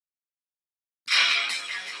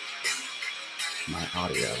my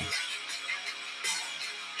audio.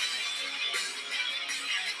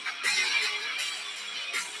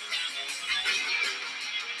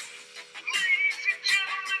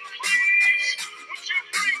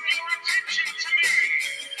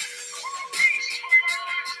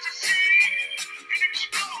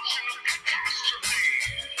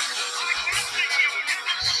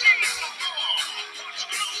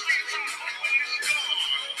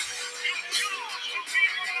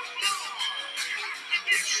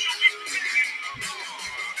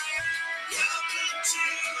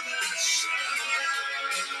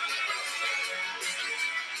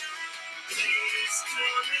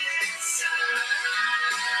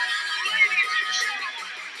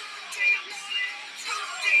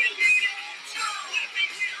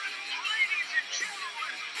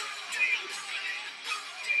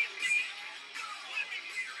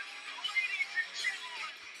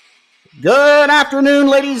 Good afternoon,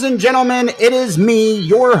 ladies and gentlemen. It is me,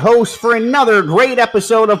 your host, for another great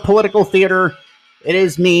episode of Political Theater. It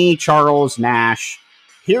is me, Charles Nash,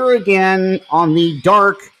 here again on the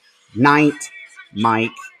Dark Knight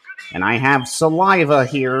mic. And I have saliva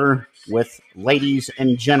here with ladies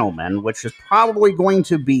and gentlemen, which is probably going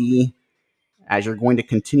to be, as you're going to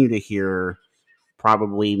continue to hear,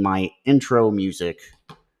 probably my intro music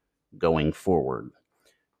going forward.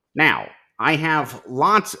 Now, I have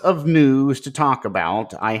lots of news to talk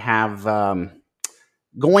about. I have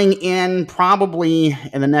going in probably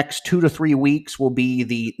in the next 2 to 3 weeks will be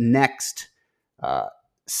the next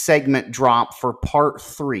segment drop for part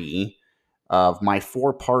 3 of my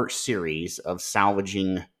 4-part series of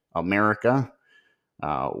Salvaging America.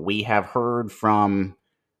 We have heard from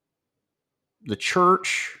the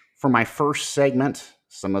church for my first segment,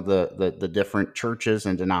 some of the different churches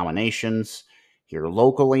and denominations here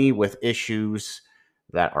locally with issues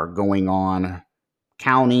that are going on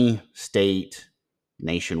county, state,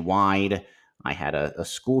 nationwide. I had a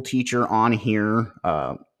school teacher on here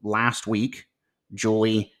last week,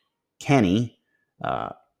 Julie Kenny,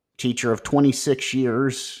 teacher of 26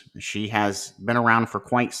 years. She has been around for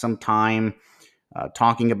quite some time,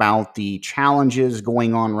 talking about the challenges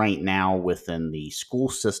going on right now within the school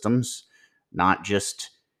systems, not just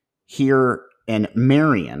here in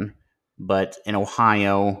Marion, but in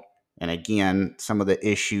Ohio, and again, some of the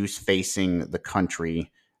issues facing the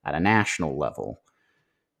country at a national level.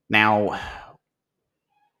 Now,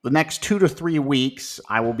 the next 2 to 3 weeks,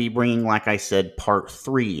 I will be bringing, like I said, part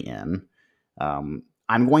 3 in. I'm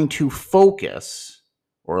going to focus,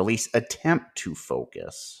 or at least attempt to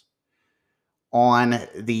focus, on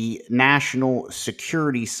the national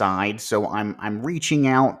security side. So I'm reaching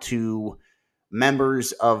out to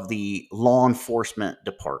members of the law enforcement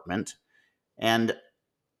department and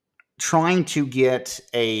trying to get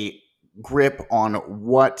a grip on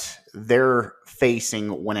what they're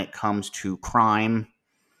facing when it comes to crime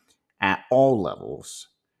at all levels.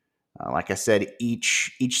 Like I said,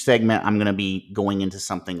 each segment I'm going to be going into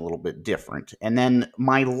something a little bit different. And then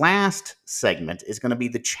my last segment is going to be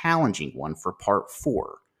the challenging one for part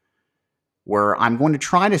 4, where I'm going to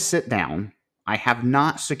try to sit down. I have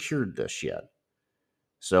not secured this yet.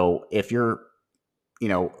 So if you're,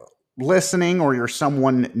 listening, or you're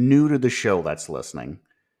someone new to the show that's listening,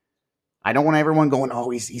 I don't want everyone going, oh,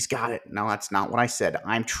 he's got it. No, that's not what I said.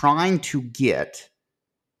 I'm trying to get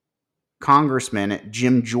Congressman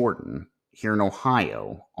Jim Jordan here in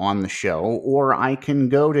Ohio on the show, or I can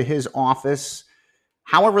go to his office,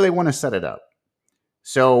 however they want to set it up.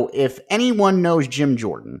 So if anyone knows Jim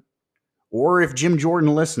Jordan, or if Jim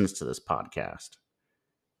Jordan listens to this podcast,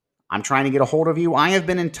 I'm trying to get a hold of you. I have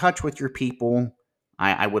been in touch with your people.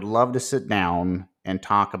 I would love to sit down and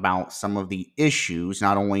talk about some of the issues,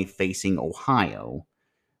 not only facing Ohio,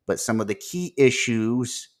 but some of the key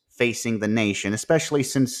issues facing the nation, especially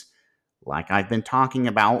since, like I've been talking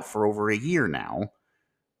about for over a year now,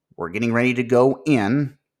 we're getting ready to go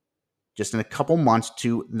in just in a couple months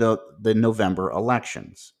to the November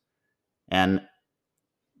elections. And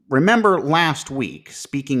remember last week,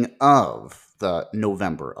 speaking of the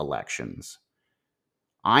November elections,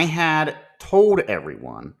 I had told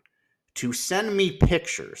everyone to send me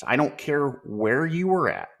pictures. I don't care where you were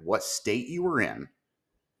at, what state you were in.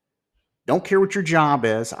 Don't care what your job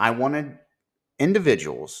is. I wanted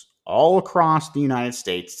individuals all across the United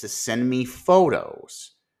States to send me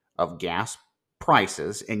photos of gas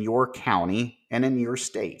prices in your county and in your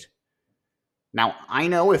state. Now, I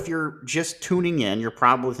know if you're just tuning in, you're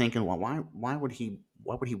probably thinking, well, why would he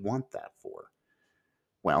want that for?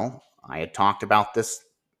 Well, I had talked about this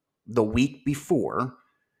the week before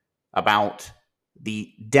about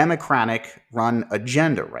the Democratic run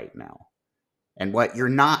agenda right now. and what you're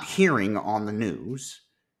not hearing on the news.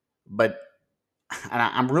 But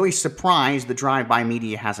I'm really surprised the drive-by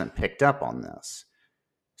media hasn't picked up on this.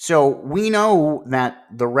 So we know that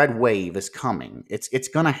the red wave is coming. It's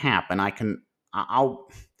going to happen. I'll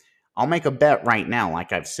make a bet right now.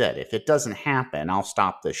 Like I've said, if it doesn't happen, I'll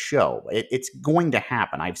stop this show. It's going to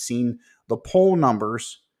happen. I've seen the poll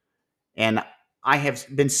numbers, and I have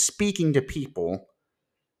been speaking to people,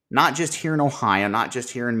 not just here in Ohio, not just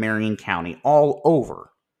here in Marion County, all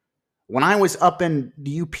over. When I was up in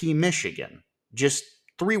the UP, Michigan, just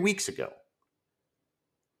 3 weeks ago,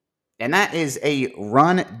 and that is a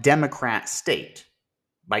run Democrat state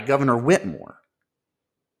by Governor Whitmore.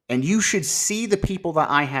 And you should see the people that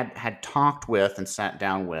I had talked with and sat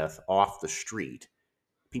down with off the street.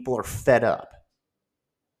 People are fed up.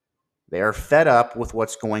 They are fed up with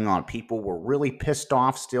what's going on. People were really pissed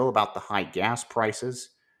off still about the high gas prices.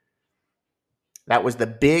 That was the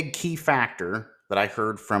big key factor that I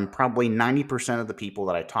heard from probably 90% of the people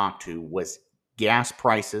that I talked to was gas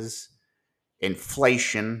prices,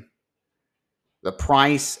 inflation, the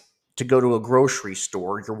price to go to a grocery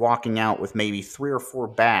store. You're walking out with maybe 3 or 4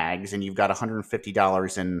 bags and you've got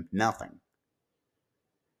 $150 in nothing.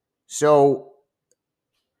 So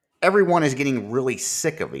everyone is getting really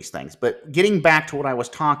sick of these things. But getting back to what I was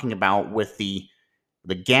talking about with the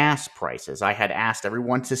gas prices, I had asked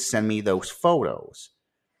everyone to send me those photos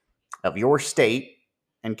of your state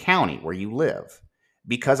and county where you live,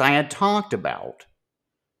 because I had talked about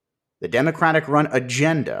the Democratic run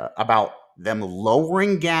agenda about them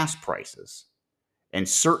lowering gas prices in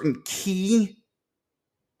certain key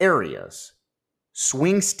areas,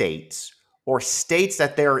 swing states, or states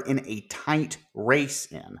that they're in a tight race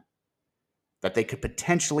in, that they could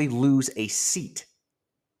potentially lose a seat.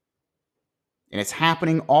 And it's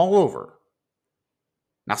happening all over.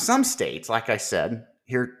 Now, some states, like I said,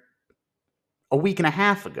 here a week and a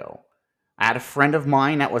half ago, I had a friend of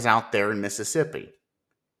mine that was out there in Mississippi.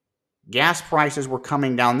 Gas prices were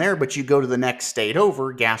coming down there, but you go to the next state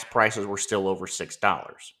over, gas prices were still over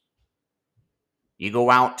 $6. You go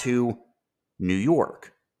out to New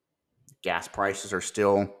York, gas prices are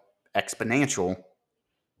still exponential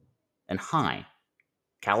and high.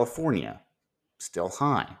 California, still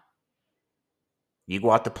high. You go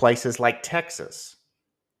out to places like Texas,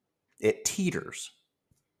 it teeters.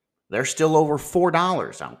 They're still over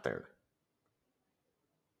 $4 out there.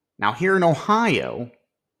 Now, here in Ohio,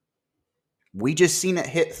 we just seen it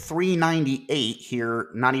hit $3.98 here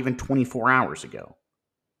not even 24 hours ago.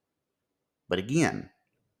 But again,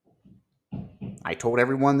 I told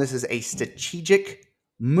everyone this is a strategic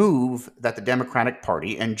move that the Democratic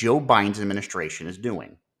Party and Joe Biden's administration is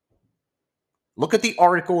doing. Look at the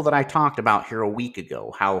article that I talked about here a week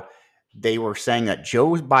ago, how they were saying that Joe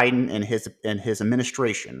Biden and his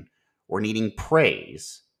administration were needing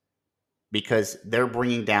praise because they're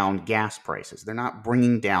bringing down gas prices. They're not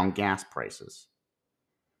bringing down gas prices.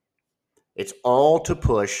 It's all to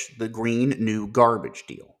push the Green New Garbage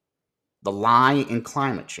deal, the lie in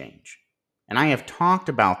climate change. And I have talked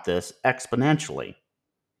about this exponentially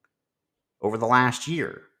over the last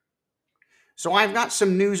year. So I've got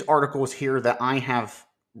some news articles here that I have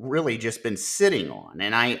really just been sitting on,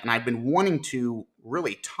 and I've been wanting to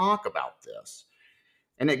really talk about this.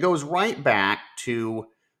 And it goes right back to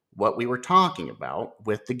what we were talking about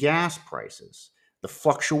with the gas prices, the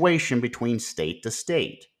fluctuation between state to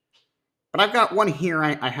state. But I've got one here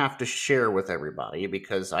I have to share with everybody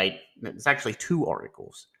because it's actually 2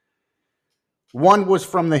 articles. One was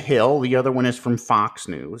from The Hill, the other one is from Fox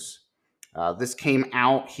News. This came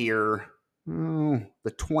out here the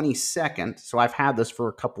 22nd, so I've had this for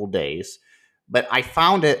a couple days. But I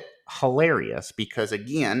found it hilarious because,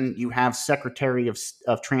 again, you have Secretary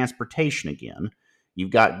of Transportation again. You've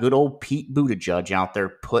got good old Pete Buttigieg out there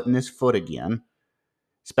putting his foot again,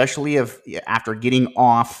 especially after getting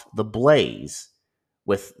off the Blaze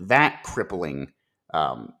with that crippling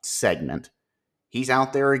segment. He's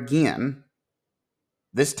out there again.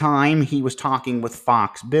 This time he was talking with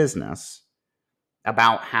Fox Business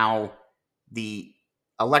about how the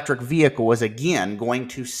electric vehicle is again going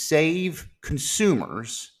to save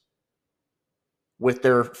consumers with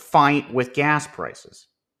their fight with gas prices.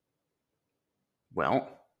 Well,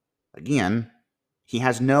 again, he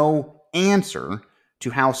has no answer to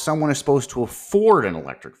how someone is supposed to afford an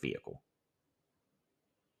electric vehicle.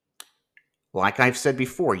 Like I've said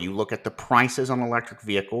before, you look at the prices on electric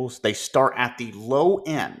vehicles, they start at the low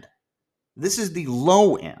end. This is the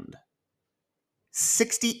low end.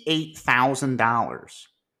 $68,000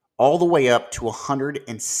 all the way up to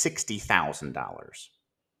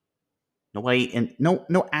 $160,000.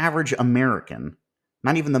 No average American,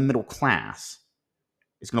 not even the middle class,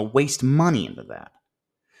 is going to waste money into that.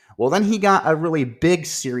 Well, then he got a really big,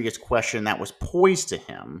 serious question that was posed to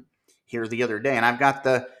him here the other day, and I've got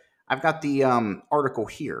the article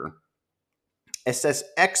here. It says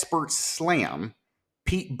experts slam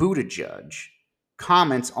Pete Buttigieg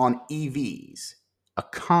comments on EVs, a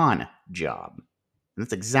con job. And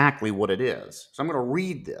that's exactly what it is. So I'm going to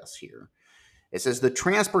read this here. It says the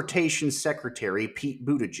Transportation Secretary, Pete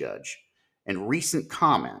Buttigieg, in recent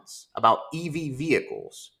comments about EV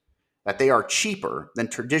vehicles, that they are cheaper than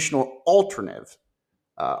traditional alternatives,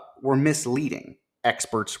 were misleading,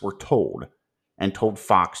 experts were told, and told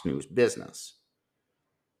Fox News Business.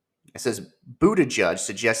 It says Buttigieg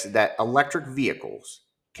suggested that electric vehicles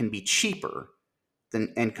can be cheaper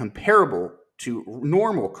than and comparable to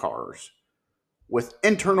normal cars with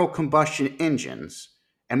internal combustion engines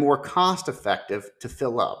and more cost-effective to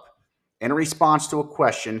fill up, in response to a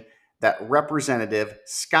question that Representative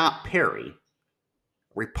Scott Perry,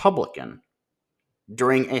 Republican,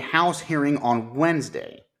 during a House hearing on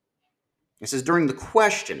Wednesday. It says during the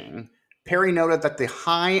questioning, Perry noted that the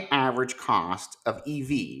high average cost of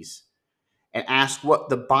EVs and asked what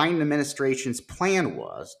the Biden administration's plan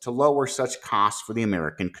was to lower such costs for the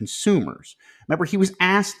American consumers. Remember, he was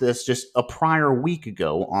asked this just a prior week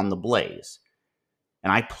ago on The Blaze,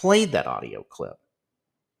 and I played that audio clip.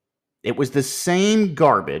 It was the same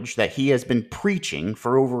garbage that he has been preaching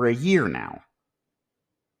for over a year now.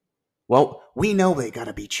 Well, we know they got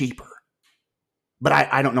to be cheaper, but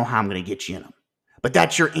I don't know how I'm going to get you in them. But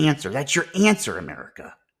that's your answer. That's your answer,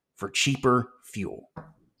 America, for cheaper fuel.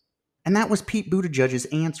 And that was Pete Buttigieg's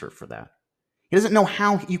answer for that. He doesn't know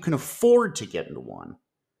how you can afford to get into one,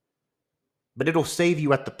 but it'll save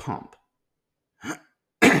you at the pump,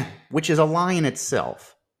 which is a lie in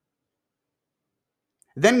itself.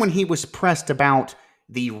 Then when he was pressed about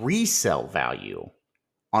the resale value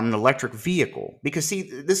on an electric vehicle, because see,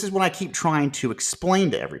 this is what I keep trying to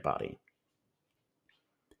explain to everybody.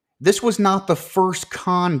 This was not the first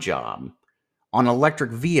con job on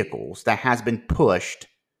electric vehicles that has been pushed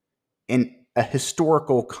in a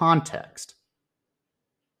historical context.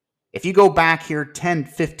 If you go back here 10,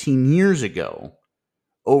 15 years ago,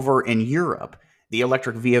 over in Europe, the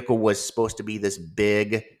electric vehicle was supposed to be this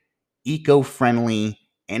big, eco-friendly,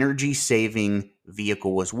 energy-saving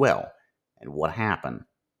vehicle as well. And what happened?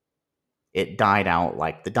 It died out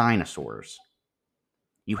like the dinosaurs.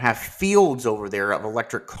 You have fields over there of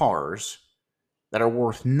electric cars that are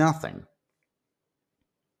worth nothing.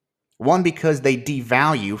 One, because they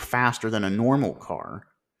devalue faster than a normal car,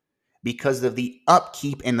 because of the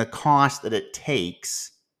upkeep and the cost that it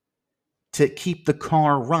takes to keep the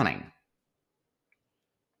car running.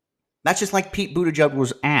 That's just like Pete Buttigieg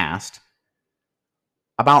was asked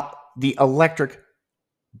about the electric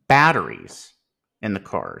batteries in the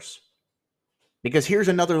cars. Because here's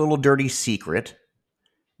another little dirty secret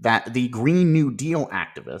that the Green New Deal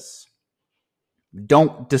activists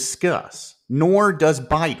don't discuss, nor does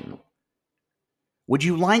Biden. Would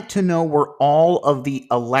you like to know where all of the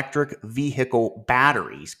electric vehicle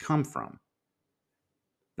batteries come from?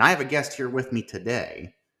 Now, I have a guest here with me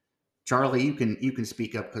today. Charlie, you can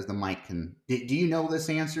speak up because the mic can. Do you know this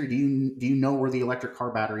answer? Do you know where the electric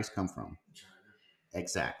car batteries come from? China.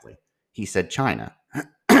 Exactly. He said China,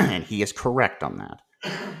 and he is correct on that.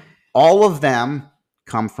 All of them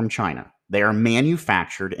come from China. They are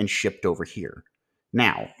manufactured and shipped over here.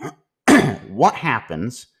 Now, what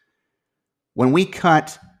happens when we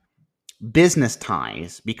cut business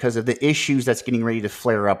ties because of the issues that's getting ready to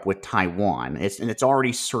flare up with Taiwan? It's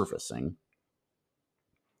already surfacing.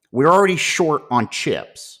 We're already short on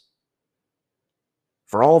chips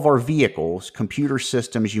for all of our vehicles, computer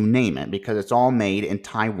systems, you name it, because it's all made in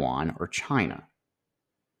Taiwan or China.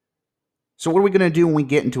 So what are we going to do when we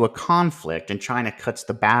get into a conflict and China cuts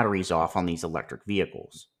the batteries off on these electric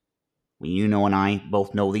vehicles? Well, you know and I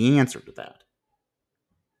both know the answer to that.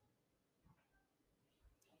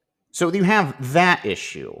 So you have that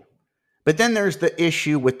issue. But then there's the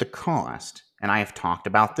issue with the cost, and I have talked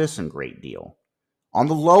about this in great deal. On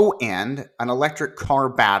the low end, an electric car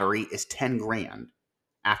battery is 10 grand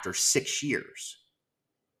after 6 years.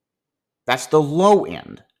 That's the low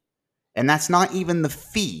end. And that's not even the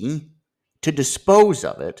fee to dispose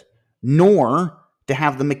of it, nor to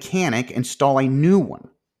have the mechanic install a new one.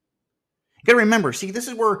 You got to remember, see, this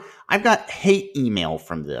is where I've got hate email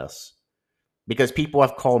from this because people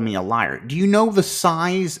have called me a liar. Do you know the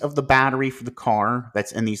size of the battery for the car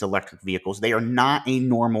that's in these electric vehicles? They are not a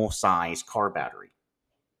normal size car battery.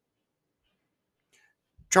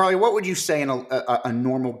 Charlie, what would you say a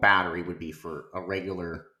normal battery would be for a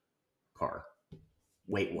regular car,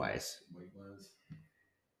 weight-wise? Weight-wise,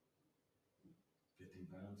 15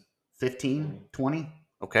 pounds. 15, 20?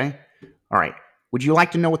 Okay. All right. Would you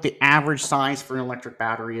like to know what the average size for an electric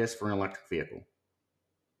battery is for an electric vehicle?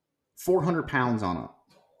 400 pounds on it.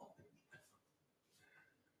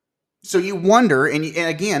 So you wonder, and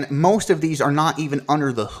again, most of these are not even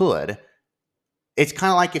under the hood. It's kind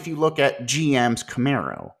of like if you look at GM's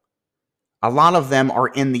Camaro. A lot of them are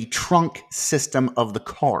in the trunk system of the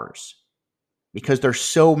cars because they're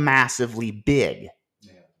so massively big.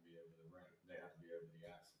 They have to be over the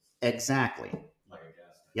axles. Exactly. Like a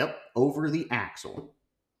gas tank. Yep, over the axle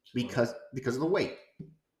because of the weight.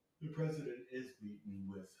 The president is meeting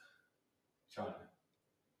with China.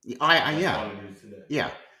 Yeah.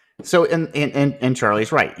 So and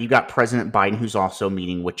Charlie's right. You got President Biden who's also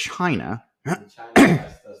meeting with China. And China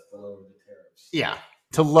asked us to lower the tariffs. Yeah,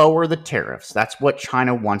 to lower the tariffs. That's what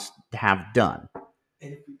China wants to have done.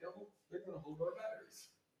 And if we don't, they're going to hold our batteries.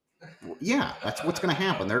 Yeah, that's what's going to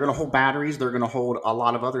happen. They're going to hold batteries. They're going to hold a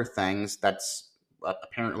lot of other things that's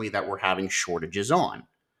apparently that we're having shortages on.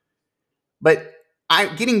 But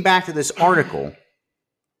getting back to this article,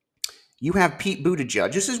 you have Pete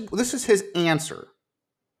Buttigieg. This is his answer.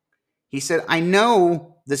 He said, I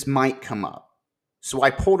know this might come up, so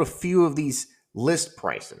I pulled a few of these list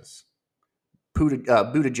prices.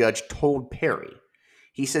 Buttigieg told Perry.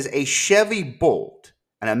 He says a Chevy Bolt,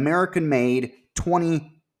 an American-made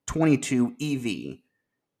 2022 EV,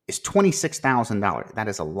 is $26,000. That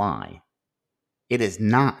is a lie. It is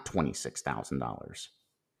not $26,000.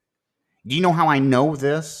 Do you know how I know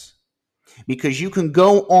this? Because you can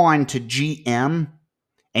go on to GM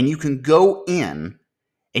and you can go in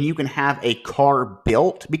and you can have a car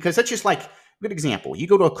built. Because that's just like, good example. You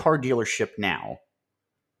go to a car dealership now,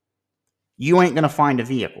 you ain't going to find a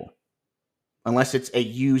vehicle unless it's a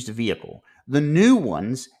used vehicle. The new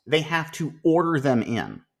ones, they have to order them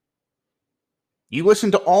in. You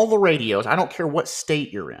listen to all the radios. I don't care what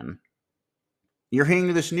state you're in. You're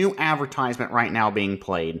hearing this new advertisement right now being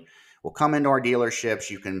played. We'll come into our dealerships.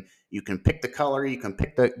 You can pick the color. You can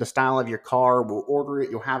pick the style of your car. We'll order it.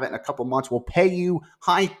 You'll have it in a couple months. We'll pay you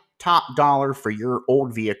high top dollar for your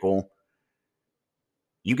old vehicle.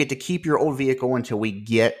 You get to keep your old vehicle until we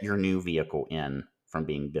get your new vehicle in from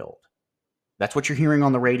being built. That's what you're hearing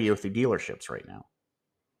on the radio through dealerships right now.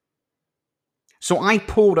 So I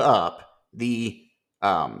pulled up the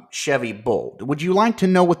Chevy Bolt. Would you like to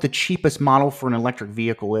know what the cheapest model for an electric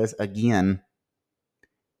vehicle is? Again,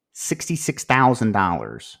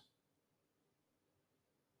 $66,000.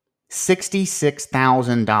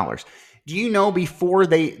 $66,000. Do you know before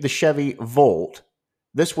the Chevy Volt,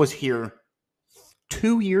 this was here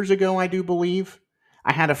 2 years ago, I do believe.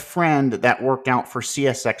 I had a friend that worked out for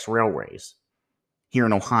CSX Railways here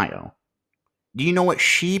in Ohio. Do you know what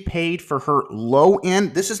she paid for her low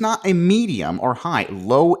end? This is not a medium or high,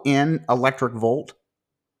 low end electric Volt.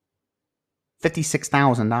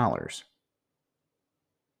 $56,000.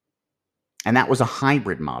 And that was a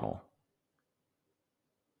hybrid model.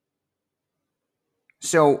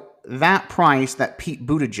 So that price that Pete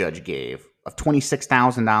Buttigieg gave of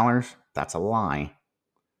 $26,000, that's a lie.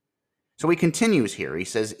 So he continues here. He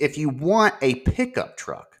says, if you want a pickup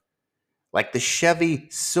truck, like the Chevy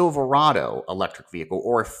Silverado electric vehicle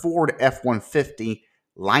or a Ford F-150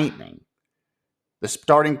 Lightning, the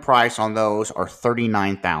starting price on those are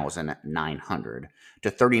 $39,900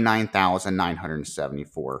 to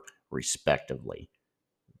 $39,974 respectively.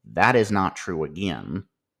 That is not true again.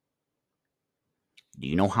 Do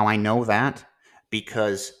you know how I know that?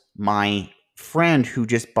 Because my friend who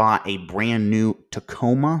just bought a brand new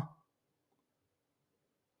Tacoma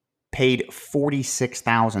paid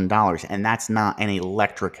 $46,000, and that's not an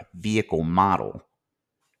electric vehicle model.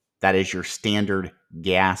 That is your standard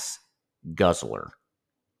gas guzzler.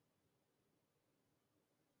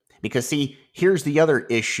 Because see, here's the other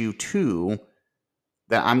issue too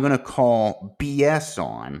that I'm going to call BS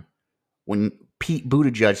on when Pete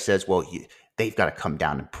Buttigieg says, well, they've got to come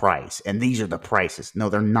down in price, and these are the prices. No,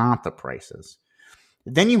 they're not the prices.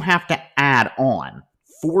 Then you have to add on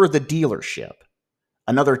for the dealership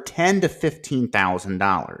another $10,000 to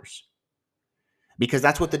 $15,000 because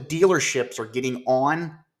that's what the dealerships are getting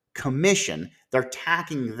on commission. They're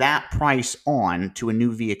tacking that price on to a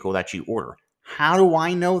new vehicle that you order. How do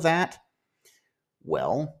I know that?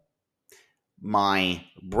 Well, my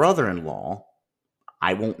brother-in-law,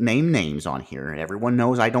 I won't name names on here, and everyone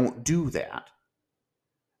knows I don't do that.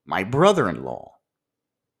 My brother-in-law,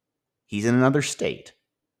 he's in another state.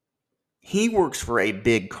 He works for a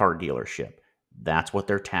big car dealership. That's what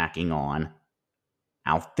they're tacking on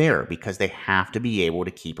out there because they have to be able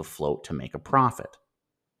to keep afloat to make a profit.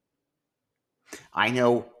 I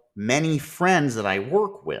know many friends that I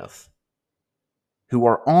work with who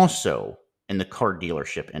are also in the car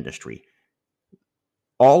dealership industry.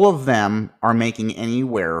 All of them are making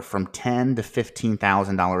anywhere from $10,000 to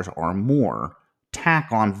 $15,000 or more tack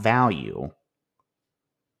on value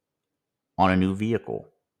on a new vehicle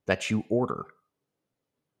that you order.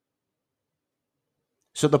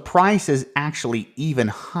 So the price is actually even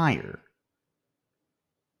higher.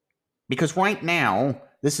 Because right now,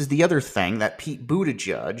 this is the other thing that Pete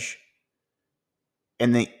Buttigieg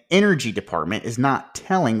and the energy department is not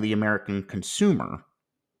telling the American consumer.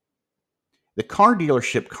 The car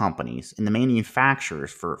dealership companies and the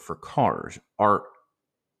manufacturers for cars are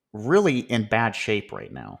really in bad shape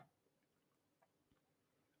right now.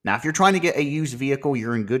 Now, if you're trying to get a used vehicle,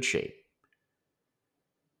 you're in good shape.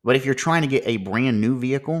 But if you're trying to get a brand new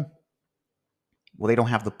vehicle, well, they don't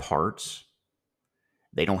have the parts.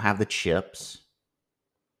 They don't have the chips.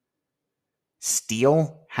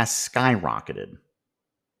 Steel has skyrocketed.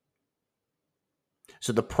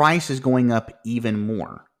 So the price is going up even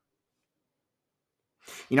more.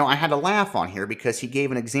 You know, I had to laugh on here because he gave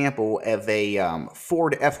an example of a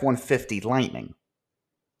Ford F-150 Lightning.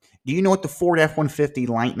 Do you know what the Ford F-150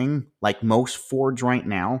 Lightning, like most Fords right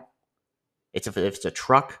now, if it's a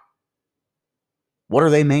truck, what are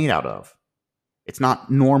they made out of? It's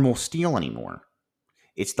not normal steel anymore.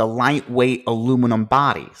 It's the lightweight aluminum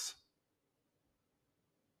bodies.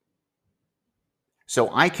 So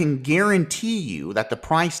I can guarantee you that the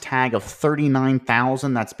price tag of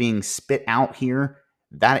 $39,000 that's being spit out here,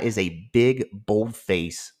 that is a big,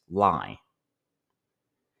 bold-faced lie.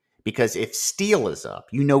 Because if steel is up,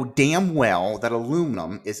 you know damn well that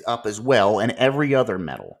aluminum is up as well, and every other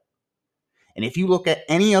metal. And if you look at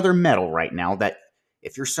any other metal right now, that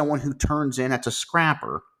if you're someone who turns in as a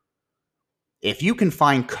scrapper, if you can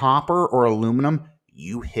find copper or aluminum,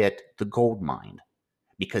 you hit the gold mine.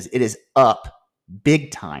 Because it is up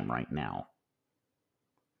big time right now.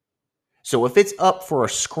 So if it's up for a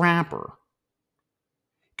scrapper,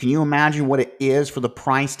 can you imagine what it is for the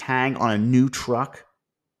price tag on a new truck?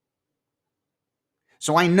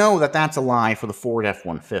 So I know that that's a lie for the Ford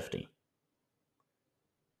F-150.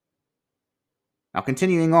 Now,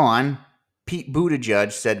 continuing on, Pete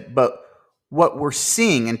Buttigieg said, but what we're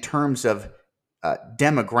seeing in terms of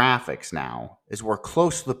demographics now is we're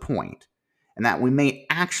close to the point, and that we may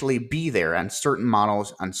actually be there on certain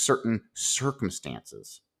models on certain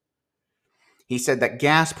circumstances. He said that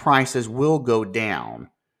gas prices will go down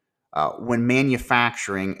when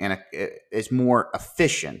manufacturing is more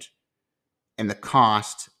efficient in the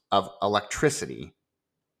cost of electricity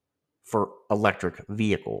for electric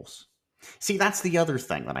vehicles. See, that's the other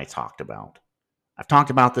thing that I talked about. I've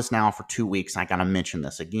talked about this now for 2 weeks, and I got to mention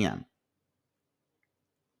this again.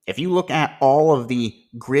 If you look at all of the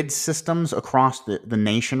grid systems across the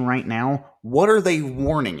nation right now, what are they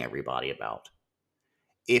warning everybody about?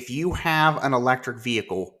 If you have an electric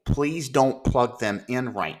vehicle, please don't plug them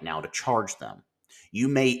in right now to charge them. You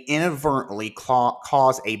may inadvertently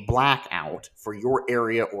cause a blackout for your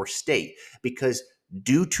area or state because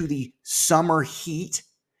due to the summer heat,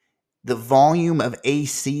 the volume of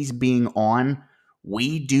ACs being on,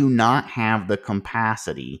 we do not have the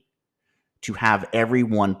capacity to have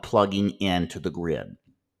everyone plugging into the grid.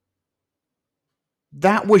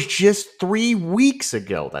 That was just 3 weeks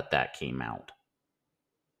ago that came out.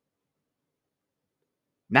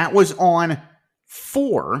 That was on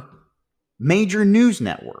 4 major news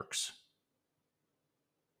networks.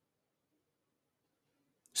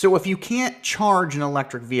 So if you can't charge an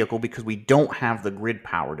electric vehicle because we don't have the grid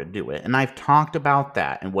power to do it, and I've talked about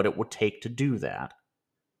that and what it would take to do that,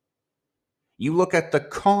 you look at the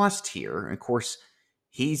cost here, and of course,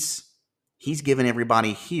 he's given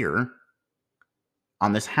everybody here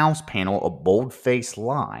on this house panel a bold-faced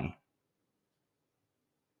lie.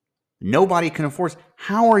 Nobody can afford.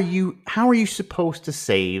 How are you supposed to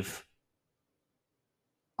save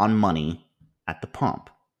on money at the pump?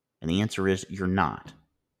 And the answer is you're not.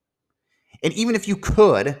 And even if you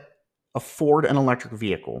could afford an electric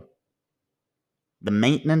vehicle, the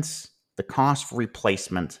maintenance, the cost for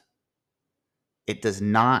replacement, it does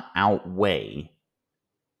not outweigh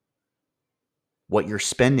what you're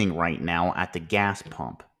spending right now at the gas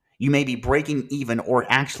pump. You may be breaking even or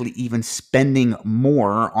actually even spending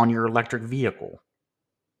more on your electric vehicle.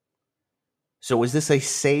 So is this a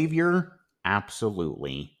savior?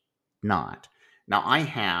 Absolutely not. Now I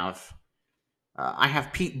have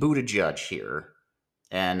Pete Buttigieg here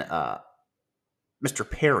and Mr.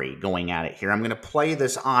 Perry going at it here. I'm going to play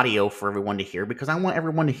this audio for everyone to hear because I want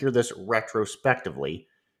everyone to hear this retrospectively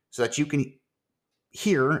so that you can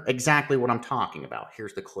hear exactly what I'm talking about.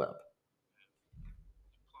 Here's the clip.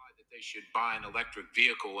 That they should buy an electric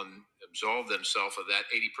vehicle and absolve themselves of that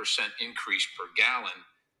 80% increase per gallon.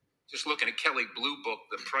 Just looking at Kelley Blue Book,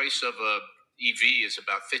 the price of a EV is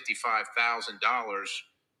about $55,000.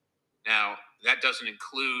 Now, that doesn't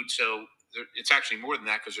include, it's actually more than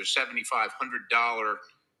that because there's $7,500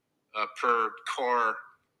 per car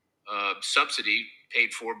subsidy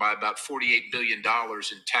paid for by about $48 billion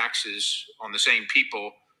in taxes on the same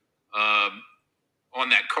people on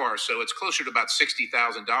that car. So it's closer to about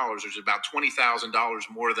 $60,000. There's about $20,000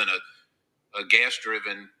 more than a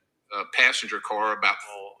gas-driven passenger car.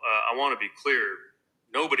 I want to be clear.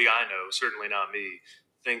 Nobody I know, certainly not me,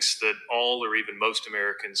 thinks that all or even most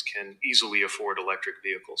Americans can easily afford electric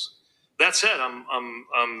vehicles. That said,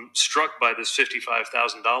 I'm struck by this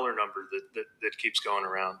 $55,000 number that keeps going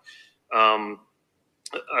around. I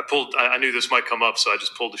knew this might come up, so I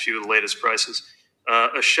just pulled a few of the latest prices.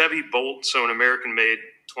 A Chevy Bolt, so an American-made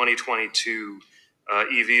 2022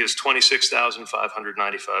 EV, is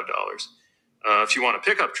 $26,595. If you want a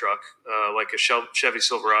pickup truck, like a Chevy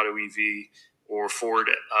Silverado EV or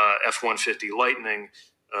Ford F-150 Lightning,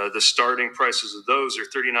 the starting prices of those are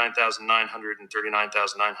 $39,900 and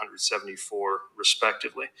 $39,974,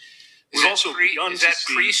 respectively. Is that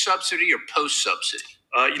pre-subsidy or post-subsidy?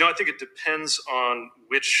 I think it depends on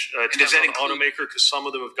which automaker, because some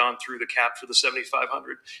of them have gone through the cap for the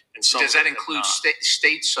 $7,500, and some. Does that include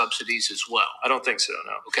state subsidies as well? I don't think so.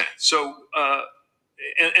 No. Okay. So,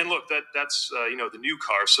 and look, that's the new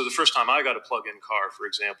car. So the first time I got a plug-in car, for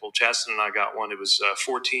example, Chasten and I got one. It was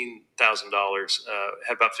 $14,000.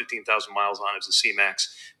 Had about 15,000 miles on it. It was a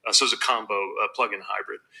C-Max. So it was a combo plug-in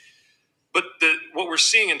hybrid. But what we're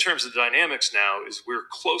seeing in terms of the dynamics now is we're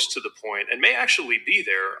close to the point, and may actually be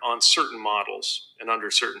there on certain models and under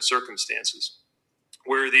certain circumstances,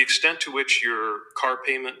 where the extent to which your car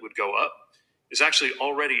payment would go up is actually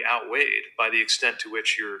already outweighed by the extent to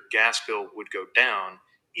which your gas bill would go down,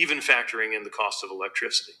 even factoring in the cost of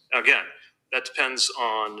electricity. Now, again, that depends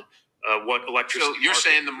on what electricity. So you're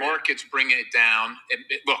saying the market's bringing it down.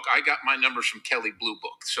 Look, I got my numbers from Kelley Blue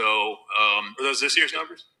Book. So are those this year's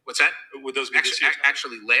numbers? What's that? Would those be this year's numbers?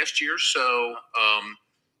 Actually last year? So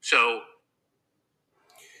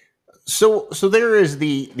there is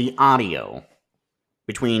the audio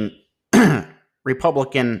between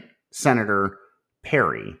Republican Senator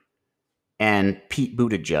Perry and Pete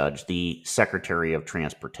Buttigieg, the Secretary of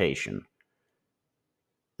Transportation.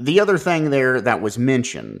 The other thing there that was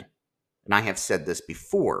mentioned, and I have said this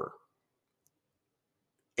before,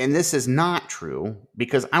 and this is not true,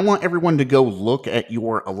 because I want everyone to go look at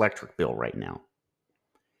your electric bill right now.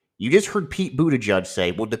 You just heard Pete Buttigieg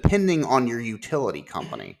say, well, depending on your utility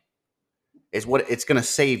company is what it's going to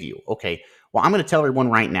save you. Okay, well, I'm going to tell everyone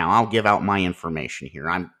right now, I'll give out my information here.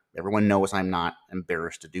 Everyone knows I'm not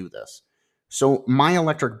embarrassed to do this. So my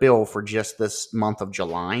electric bill for just this month of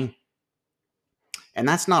July, and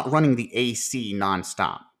that's not running the AC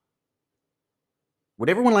nonstop. Would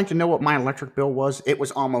everyone like to know what my electric bill was? It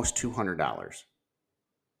was almost $200.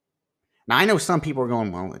 Now, I know some people are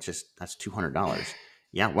going, well, that's $200.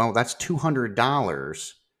 Yeah, well, that's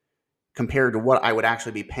 $200 compared to what I would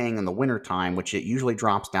actually be paying in the wintertime, which it usually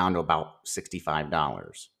drops down to about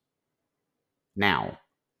 $65. Now,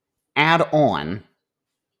 add on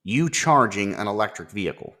you charging an electric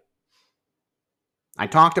vehicle. I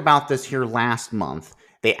talked about this here last month.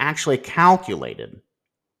 They actually calculated.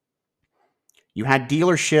 You had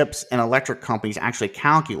dealerships and electric companies actually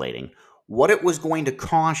calculating what it was going to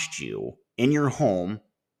cost you in your home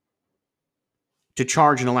to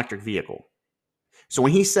charge an electric vehicle. So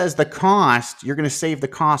when he says the cost, you're going to save the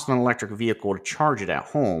cost on an electric vehicle to charge it at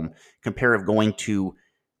home compared to going to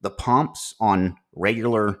the pumps on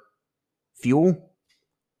regular fuel.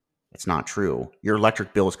 It's not true. Your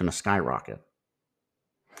electric bill is going to skyrocket.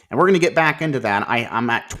 And we're going to get back into that. I'm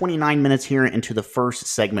at 29 minutes here into the first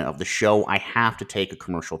segment of the show. I have to take a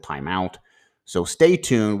commercial timeout. So stay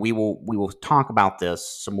tuned. We will talk about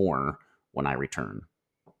this some more when I return.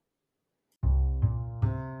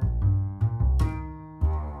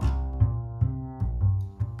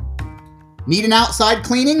 Need an outside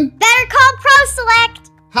cleaning? Better call ProSelect.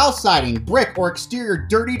 House siding, brick, or exterior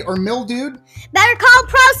dirtied or mildewed? Better call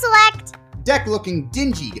ProSelect. Deck looking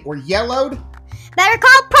dingy or yellowed? Better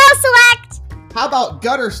call ProSelect. How about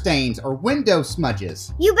gutter stains or window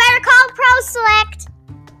smudges? You better call ProSelect.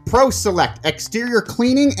 ProSelect Exterior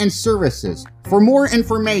Cleaning and Services. For more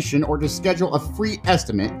information or to schedule a free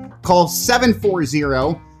estimate, call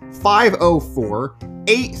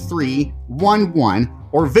 740-504-8311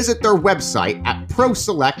 or visit their website at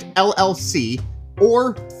ProSelect LLC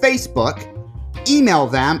or Facebook email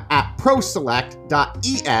them at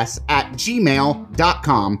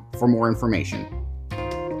proselect.es@gmail.com for more information.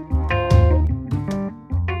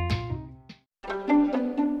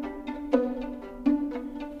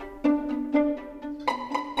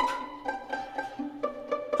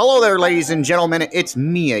 Hello there, ladies and gentlemen. It's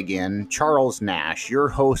me again, Charles Nash, your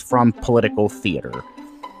host from Political Theater.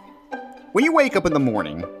 When you wake up in the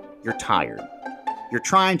morning, you're tired. You're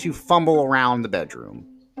trying to fumble around the bedroom,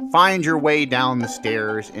 find your way down the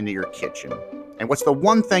stairs into your kitchen. And what's the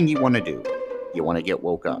one thing you want to do? You want to get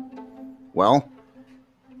woke up. Well,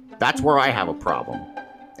 that's where I have a problem.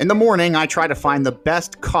 In the morning, I try to find the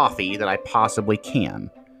best coffee that I possibly can.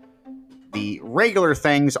 The regular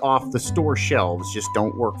things off the store shelves just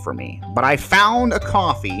don't work for me. But I found a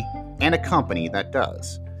coffee and a company that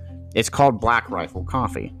does. It's called Black Rifle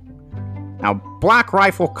Coffee. Now, Black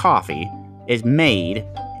Rifle Coffee is made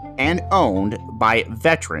and owned by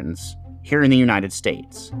veterans here in the United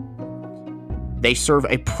States. They serve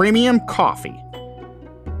a premium coffee.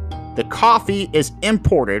 The coffee is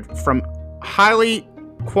imported from highly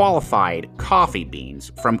qualified coffee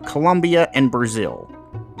beans from Colombia and Brazil.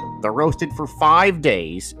 They're roasted for 5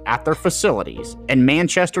 days at their facilities in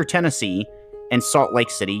Manchester, Tennessee, and Salt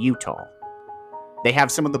Lake City, Utah. They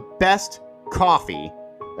have some of the best coffee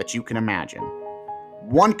that you can imagine.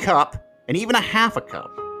 1 cup, and even a half a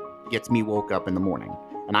cup, gets me woke up in the morning.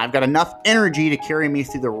 And I've got enough energy to carry me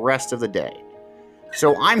through the rest of the day.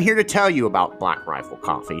 So I'm here to tell you about Black Rifle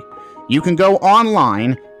Coffee. You can go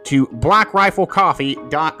online to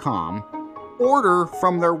blackriflecoffee.com, order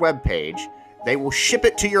from their webpage. They will ship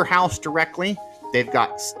it to your house directly. They've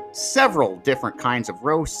got several different kinds of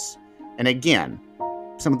roasts. And again,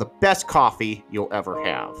 some of the best coffee you'll ever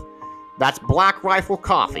have. That's Black Rifle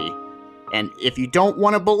Coffee. And if you don't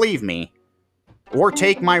want to believe me, or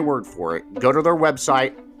take my word for it, go to their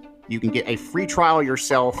website. You can get a free trial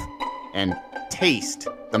yourself and taste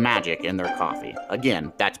the magic in their coffee.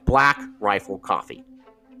 Again, that's Black Rifle Coffee.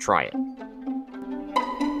 Try it.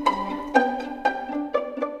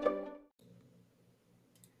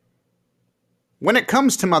 When it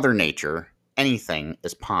comes to Mother Nature, anything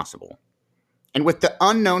is possible. And with the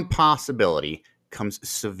unknown possibility comes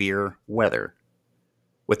severe weather.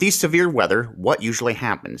 With these severe weather, what usually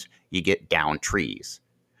happens? You get downed trees.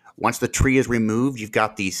 Once the tree is removed, you've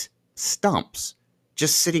got these stumps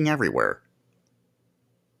just sitting everywhere.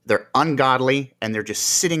 They're ungodly, and they're just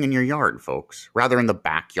sitting in your yard, folks. Rather in the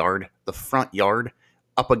backyard, the front yard,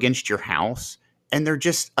 up against your house, and they're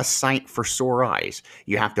just a sight for sore eyes.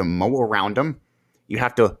 You have to mow around them. You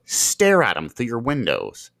have to stare at them through your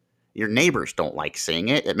windows. Your neighbors don't like seeing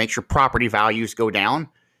it. It makes your property values go down.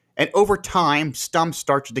 And over time, stumps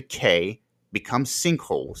start to decay, become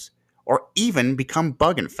sinkholes, or even become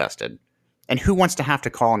bug-infested. And who wants to have to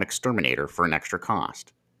call an exterminator for an extra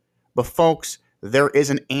cost? But folks, there is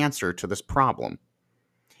an answer to this problem.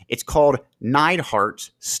 It's called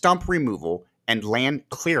Neidhart's Stump Removal and Land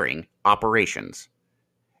Clearing Operations.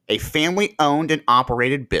 A family-owned and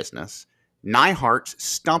operated business, Neidhart's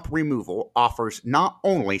Stump Removal offers not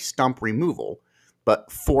only stump removal,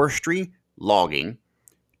 but forestry, logging,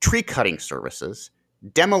 tree cutting services,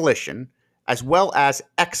 demolition, as well as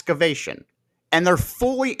excavation. And they're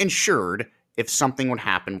fully insured if something would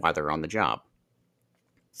happen while they're on the job.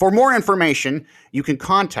 For more information, you can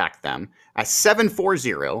contact them at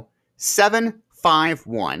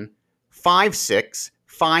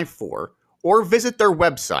 740-751-5654 or visit their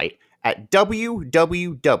website at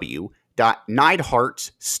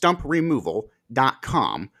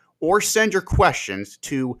www.neidhartstumpremoval.com or send your questions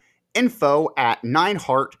to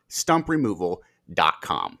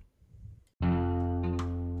info@neidhartstumpremoval.com.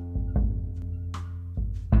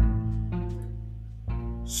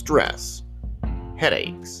 Stress,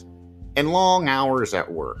 headaches, and long hours at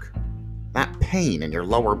work. That pain in your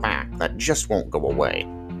lower back that just won't go away.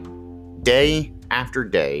 Day after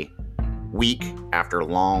day, week after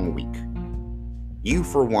long week. You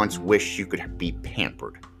for once wish you could be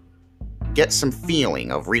pampered. Get some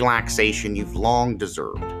feeling of relaxation you've long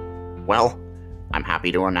deserved. Well, I'm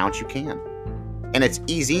happy to announce you can. And it's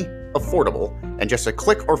easy, affordable, and just a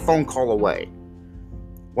click or phone call away.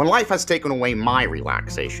 When life has taken away my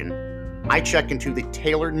relaxation, I check into the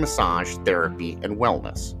Tailored Massage Therapy and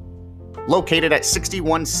Wellness. Located at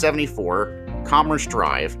 6174 Commerce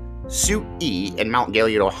Drive, Suite E in Mount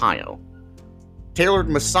Gilead, Ohio. Tailored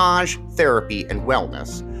Massage Therapy and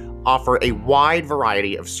Wellness offer a wide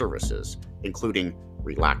variety of services, including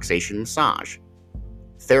relaxation massage,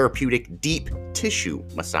 therapeutic deep tissue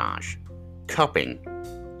massage, cupping,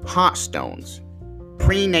 hot stones,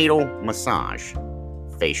 prenatal massage,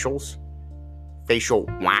 facials, facial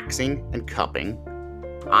waxing and cupping,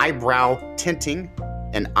 eyebrow tinting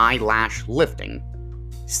and eyelash lifting,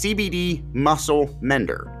 CBD muscle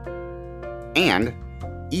mender, and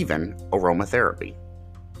even aromatherapy.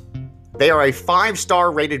 They are a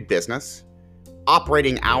 5-star rated business.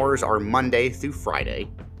 Operating hours are Monday through Friday,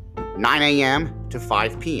 9 a.m. to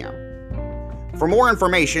 5 p.m. For more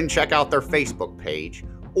information, check out their Facebook page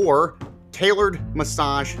or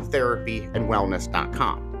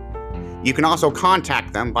tailoredmassagetherapyandwellness.com. You can also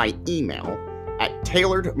contact them by email at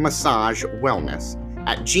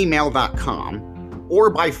tailoredmassagewellness@gmail.com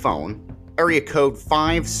or by phone, area code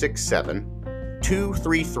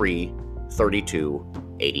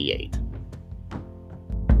 567-233-3288.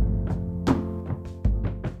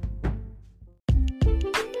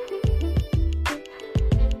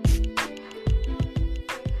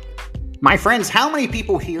 My friends, how many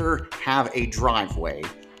people here have a driveway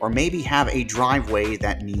or maybe have a driveway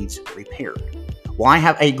that needs repaired? Well, I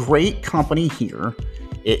have a great company here.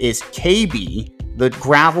 It is KB, the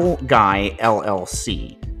Gravel Guy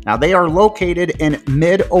LLC. Now, they are located in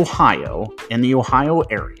mid-Ohio, in the Ohio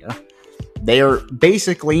area. They are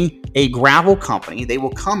basically a gravel company. They will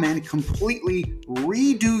come in, completely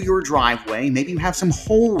redo your driveway. Maybe you have some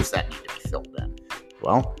holes that need to be filled in.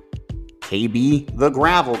 Well, KB, the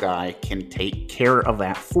Gravel Guy, can take care of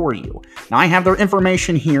that for you. Now, I have their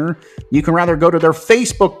information here. You can rather go to their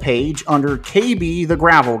Facebook page under KB, the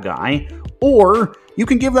Gravel Guy, or you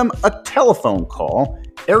can give them a telephone call,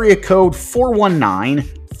 area code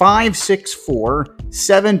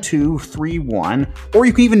 419-564-7231, or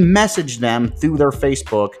you can even message them through their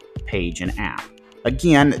Facebook page and app.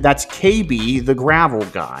 Again, that's KB, the Gravel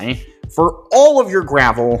Guy, for all of your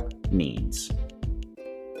gravel needs.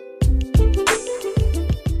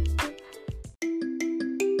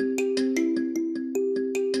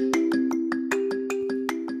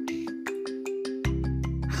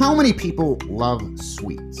 How many people love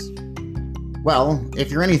sweets? Well, if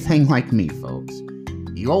you're anything like me, folks,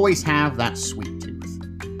 you always have that sweet tooth.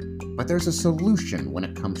 But there's a solution when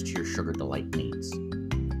it comes to your sugar delight needs.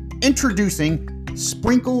 Introducing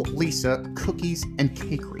Sprinkle Lisa Cookies and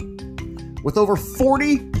Cakery. With over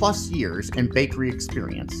 40 plus years in bakery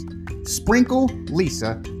experience, Sprinkle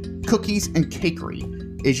Lisa Cookies and Cakery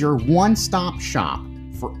is your one-stop shop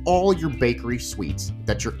for all your bakery sweets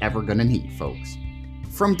that you're ever gonna need, folks.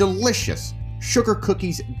 From delicious sugar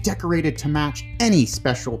cookies decorated to match any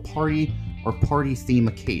special party or party theme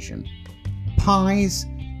occasion, pies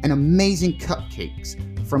and amazing cupcakes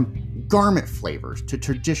from garment flavors to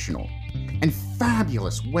traditional, and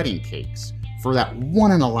fabulous wedding cakes for that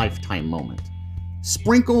one-in-a-lifetime moment.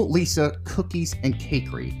 Sprinkle Lisa Cookies and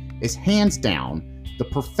Cakery is hands down the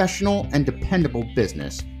professional and dependable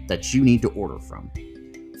business that you need to order from.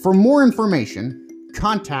 For more information,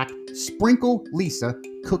 contact Sprinkle Lisa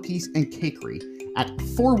Cookies and Cakery at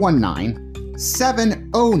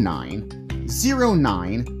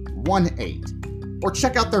 419-709-0918, or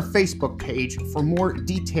check out their Facebook page for more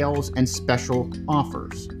details and special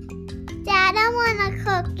offers. Dad, I want a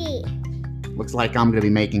cookie. Looks like I'm going to be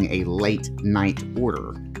making a late night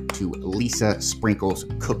order to Lisa Sprinkles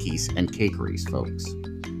Cookies and Cakeries, folks.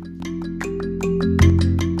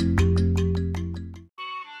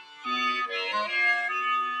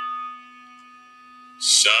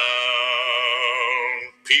 Some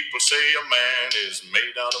people say a man is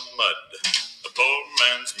made out of mud. A poor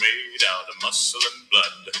man's made out of muscle and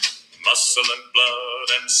blood. Muscle and blood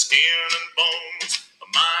and skin and bones. A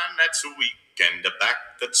mind that's weak and a back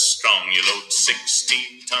that's strong. You load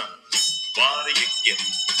 16 tons. What do you get?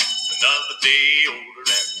 Another day older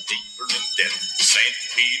and deeper in debt. St.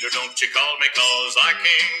 Peter, don't you call me, 'cause I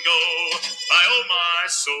can't go. I owe my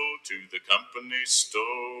soul to the company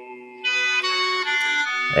store.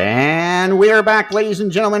 And we are back, ladies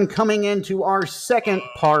and gentlemen, coming into our second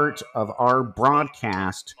part of our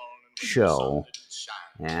broadcast show.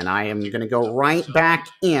 And I am going to go right back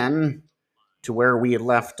in to where we had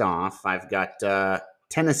left off. I've got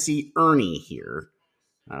Tennessee Ernie here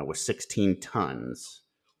with 16 tons.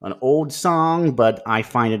 An old song, but I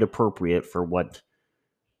find it appropriate for what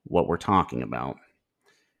we're talking about.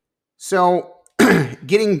 So,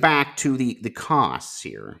 getting back to the costs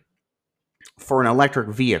here. For an electric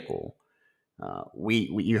vehicle,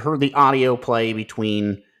 you heard the audio play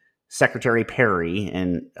between Secretary Perry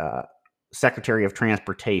and Secretary of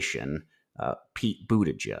Transportation, Pete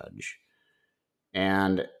Buttigieg.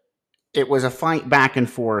 And it was a fight back and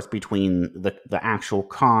forth between the actual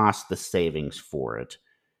cost, the savings for it.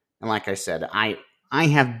 And like I said, I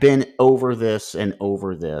have been over this and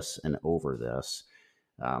over this and over this.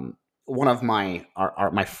 One of my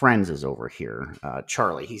friends is over here,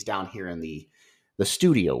 Charlie. He's down here in the the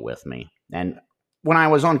studio with me. And when I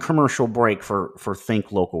was on commercial break for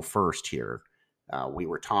Think Local First here, we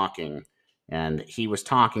were talking, and he was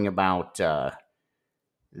talking about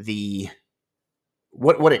the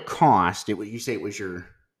what it cost. You say it was your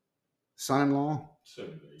son-in-law,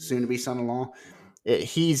 soon to be son-in-law.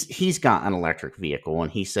 He's got an electric vehicle,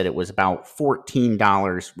 and he said it was about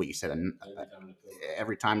 $14. What you said,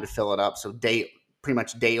 every time to fill it up. So pretty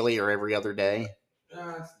much daily or every other day.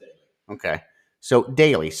 It's daily. Okay, so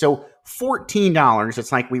daily. So $14.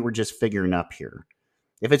 It's like we were just figuring up here.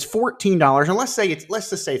 If it's $14, and let's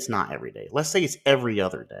just say it's not every day. Let's say it's every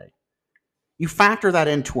other day. You factor that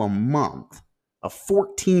into a month of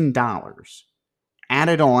 $14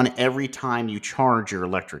 added on every time you charge your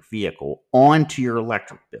electric vehicle onto your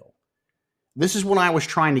electric bill. This is what I was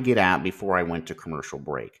trying to get at before I went to commercial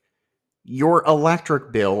break. Your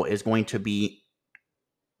electric bill is going to be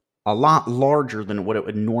a lot larger than what it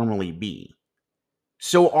would normally be.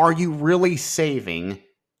 So are you really saving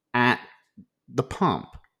at the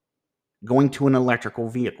pump going to an electrical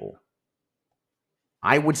vehicle?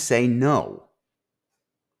 I would say no.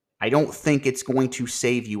 I don't think it's going to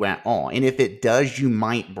save you at all. And if it does, you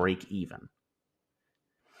might break even.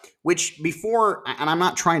 Which before, and I'm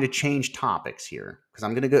not trying to change topics here, because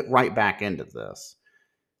I'm going to get right back into this.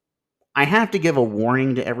 I have to give a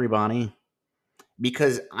warning to everybody,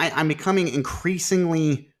 because I'm becoming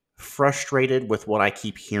increasingly frustrated with what I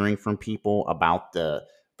keep hearing from people about the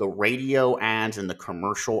radio ads and the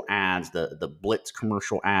commercial ads, the Blitz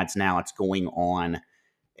commercial ads now it's going on.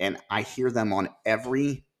 And I hear them on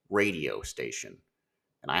every radio station.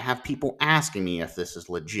 And I have people asking me if this is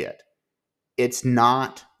legit. It's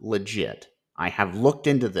not legit. I have looked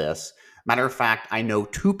into this. Matter of fact, I know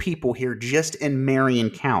 2 people here just in Marion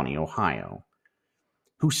County, Ohio,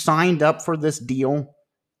 who signed up for this deal,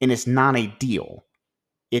 and it's not a deal.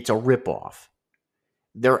 It's a ripoff.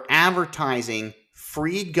 They're advertising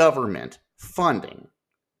free government funding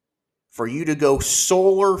for you to go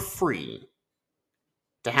solar free,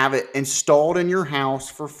 to have it installed in your house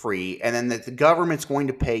for free, and then that the government's going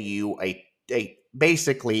to pay you a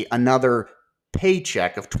basically another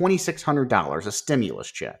paycheck of $2,600, a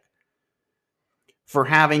stimulus check, for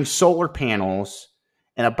having solar panels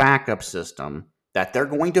and a backup system that they're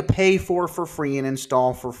going to pay for free and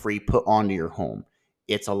install for free, put onto your home.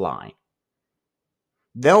 It's a lie.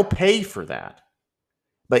 They'll pay for that.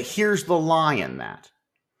 But here's the lie in that.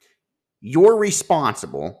 You're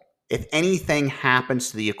responsible if anything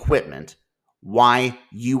happens to the equipment, why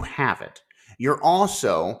you have it. You're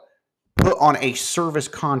also put on a service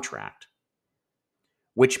contract,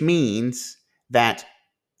 which means that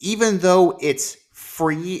even though it's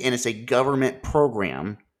free and it's a government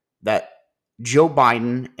program that Joe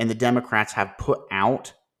Biden and the Democrats have put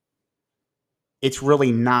out, it's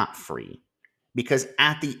really not free. Because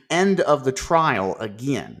at the end of the trial,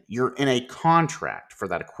 again, you're in a contract for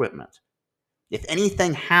that equipment. If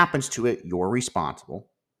anything happens to it, you're responsible.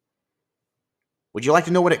 Would you like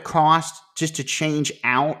to know what it costs just to change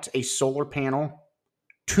out a solar panel?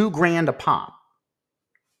 $2,000 a pop.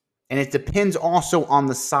 And it depends also on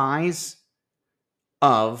the size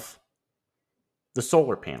of the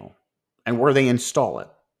solar panel and where they install it.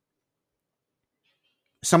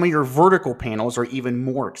 Some of your vertical panels are even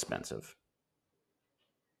more expensive.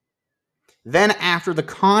 Then after the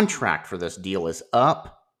contract for this deal is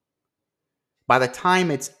up, by the time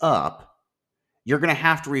it's up, you're going to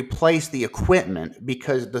have to replace the equipment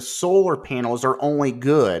because the solar panels are only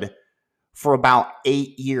good for about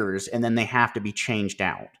 8 years and then they have to be changed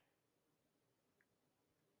out.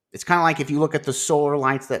 It's kind of like if you look at the solar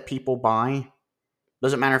lights that people buy,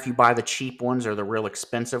 doesn't matter if you buy the cheap ones or the real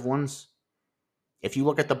expensive ones. If you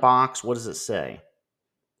look at the box, what does it say?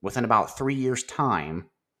 Within about 3 years' time,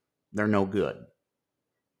 they're no good.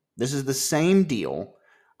 This is the same deal.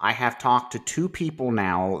 I have talked to 2 people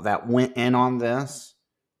now that went in on this,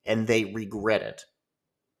 and they regret it.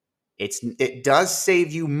 It does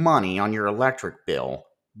save you money on your electric bill,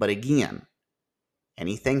 but again,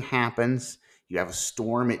 anything happens, you have a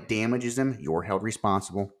storm, it damages them, you're held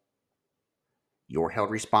responsible. You're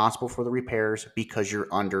held responsible for the repairs because you're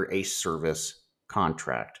under a service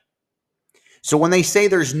contract. So when they say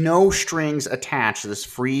there's no strings attached to this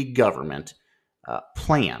free government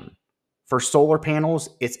plan for solar panels,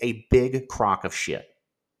 it's a big crock of shit.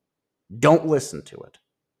 Don't listen to it.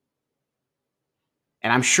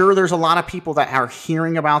 And I'm sure there's a lot of people that are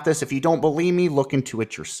hearing about this. If you don't believe me, look into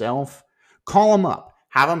it yourself. Call them up.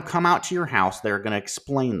 Have them come out to your house. They're going to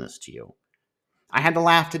explain this to you. I had to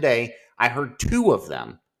laugh today. I heard 2 of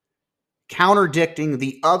them contradicting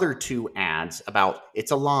the other 2 ads about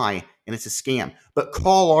it's a lie and it's a scam. But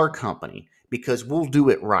call our company because we'll do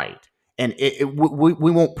it right. And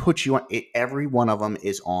we won't put you on it. Every one of them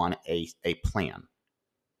is on a plan.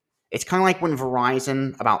 It's kind of like when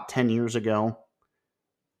Verizon, about 10 years ago,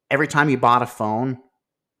 every time you bought a phone,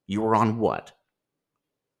 you were on what?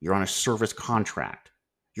 You're on a service contract.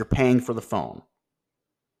 You're paying for the phone.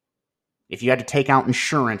 If you had to take out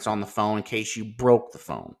insurance on the phone in case you broke the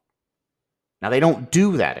phone. Now, they don't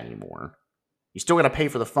do that anymore. You still got to pay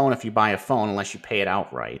for the phone if you buy a phone unless you pay it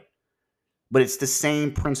outright. But it's the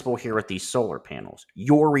same principle here with these solar panels.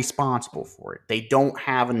 You're responsible for it. They don't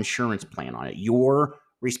have an insurance plan on it. You're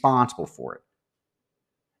responsible for it.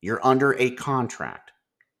 You're under a contract.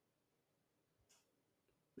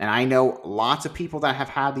 And I know lots of people that have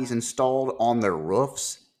had these installed on their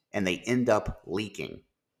roofs and they end up leaking.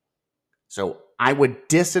 So I would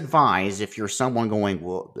disadvise if you're someone going,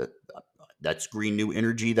 well, that's green new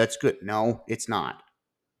energy, that's good. No, it's not.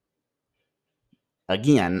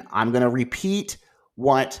 Again, I'm going to repeat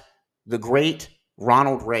what the great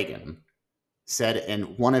Ronald Reagan said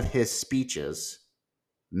in one of his speeches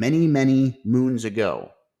many, many moons ago.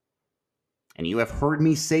 And you have heard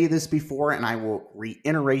me say this before, and I will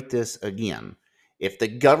reiterate this again. If the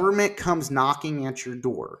government comes knocking at your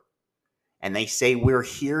door and they say, we're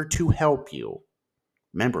here to help you,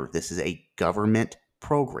 remember, this is a government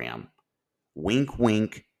program. Wink,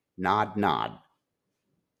 wink, nod, nod.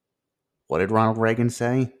 What did Ronald Reagan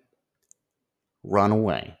say? Run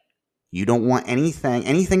away. You don't want anything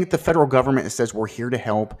that the federal government says we're here to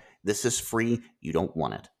help, this is free, you don't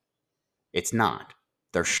want it. It's not.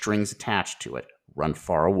 There's strings attached to it. Run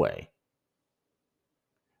far away.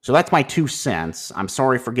 So that's my 2 cents. I'm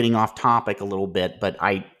sorry for getting off topic a little bit, but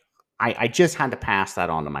I just had to pass that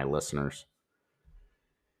on to my listeners.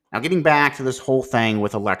 Now, getting back to this whole thing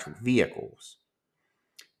with electric vehicles.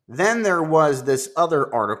 Then there was this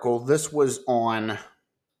other article. This was on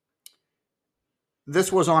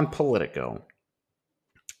Politico.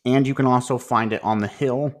 And you can also find it on The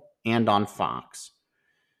Hill and on Fox.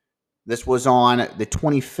 This was on the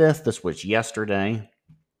 25th. This was yesterday.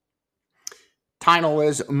 Title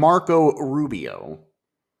is Marco Rubio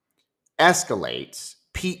escalates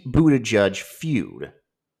Pete Buttigieg feud.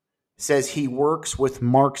 Says he works with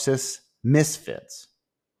Marxist misfits.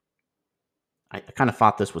 I kind of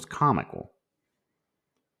thought this was comical.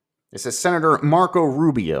 It says Senator Marco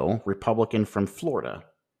Rubio, Republican from Florida,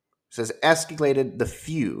 says escalated the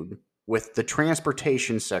feud with the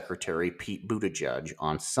Transportation Secretary Pete Buttigieg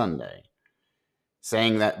on Sunday,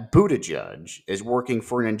 saying that Buttigieg is working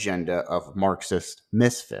for an agenda of Marxist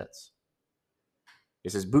misfits.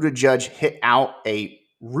 It says Buttigieg hit out at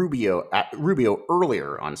Rubio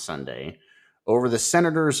earlier on Sunday over the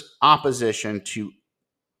senator's opposition to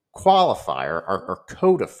qualify or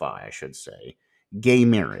codify, I should say, gay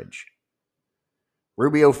marriage.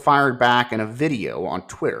 Rubio fired back in a video on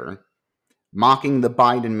Twitter, mocking the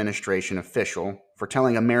Biden administration official for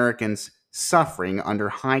telling Americans suffering under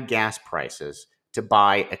high gas prices to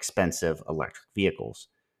buy expensive electric vehicles.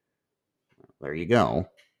 There you go.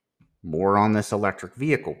 More on this electric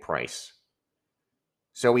vehicle price.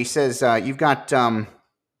 So he says, you got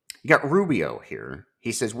Rubio here.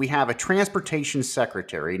 He says, we have a transportation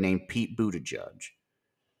secretary named Pete Buttigieg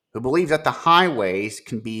who believes that the highways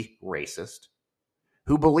can be racist,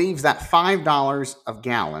 who believes that $5 a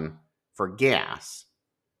gallon for gas,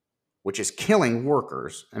 which is killing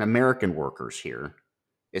workers and American workers here,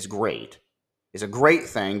 is great. Is a great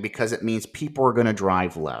thing because it means people are going to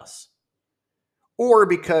drive less. Or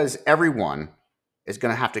because everyone is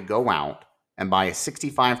going to have to go out and buy a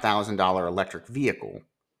 $65,000 electric vehicle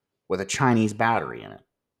with a Chinese battery in it.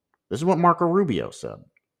 This is what Marco Rubio said.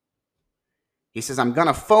 He says, I'm going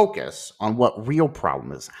to focus on what real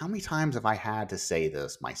problem is. How many times have I had to say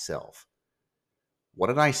this myself? What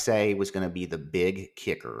did I say was going to be the big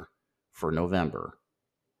kicker for November?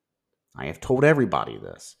 I have told everybody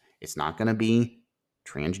this. It's not going to be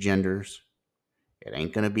transgenders. It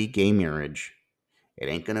ain't going to be gay marriage. It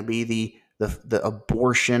ain't going to be the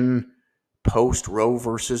abortion post Roe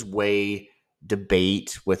versus Wade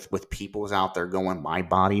debate with people's out there going, my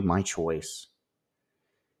body, my choice.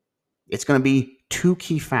 It's going to be 2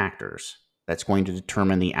 key factors that's going to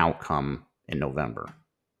determine the outcome in November.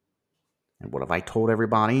 And what have I told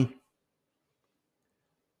everybody?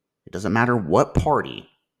 It doesn't matter what party,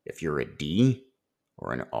 if you're a D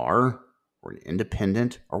or an R or an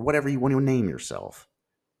independent or whatever you want to name yourself.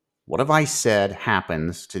 What have I said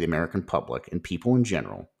happens to the American public and people in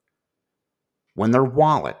general when their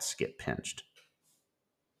wallets get pinched?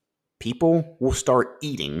 People will start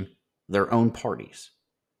eating their own parties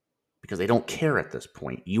because they don't care at this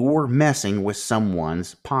point. You're messing with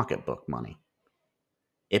someone's pocketbook money.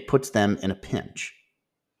 it puts them in a pinch.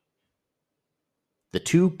 The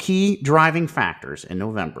two key driving factors in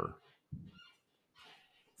November.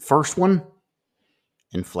 First one,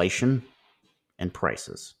 inflation and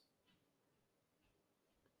prices.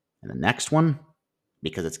 And the next one,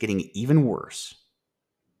 because it's getting even worse,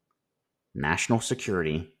 national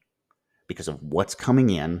security, because of what's coming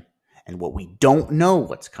in and what we don't know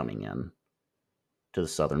what's coming in to the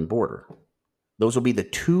southern border. Those will be the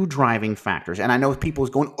two driving factors. And I know people is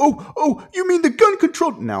going, oh, you mean the gun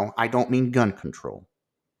control? No, I don't mean gun control.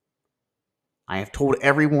 I have told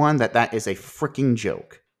everyone that that is a freaking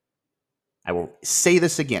joke. I will say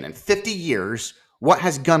this again. In 50 years, what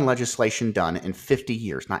has gun legislation done in 50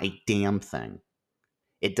 years? Not a damn thing.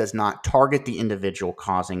 It does not target the individual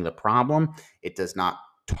causing the problem. It does not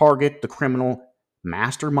target the criminal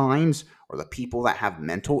masterminds or the people that have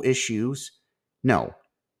mental issues. No,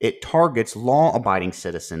 it targets law-abiding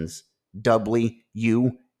citizens, doubly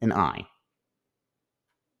you and I.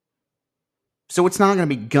 So it's not going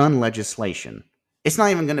to be gun legislation. It's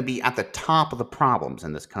not even going to be at the top of the problems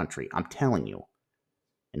in this country. I'm telling you.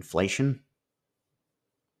 Inflation,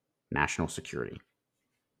 national security.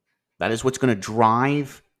 That is what's going to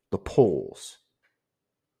drive the polls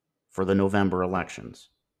for the November elections.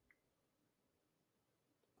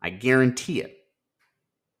 I guarantee it.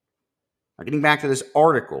 Now, getting back to this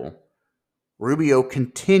article, Rubio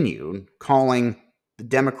continued calling the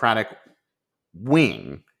Democratic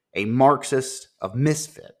wing a Marxist of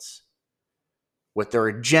misfits with their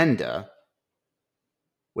agenda,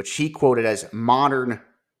 which he quoted as modern/not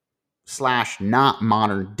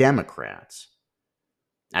modern Democrats,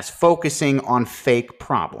 as focusing on fake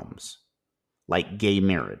problems like gay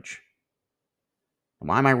marriage.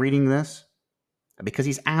 Why am I reading this? Because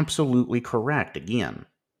he's absolutely correct again.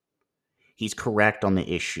 He's correct on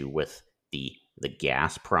the issue with the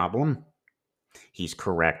gas problem. He's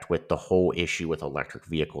correct with the whole issue with electric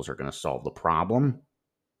vehicles are going to solve the problem.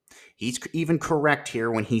 He's even correct here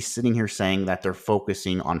when he's sitting here saying that they're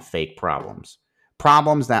focusing on fake problems.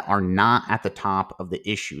 Problems that are not at the top of the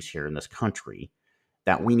issues here in this country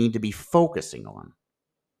that we need to be focusing on.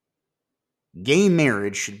 Gay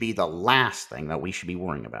marriage should be the last thing that we should be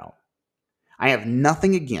worrying about. I have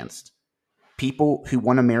nothing against people who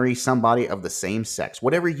want to marry somebody of the same sex.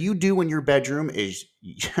 Whatever you do in your bedroom is,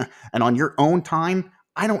 and on your own time,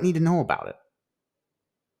 I don't need to know about it.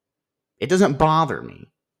 It doesn't bother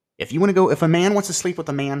me. If a man wants to sleep with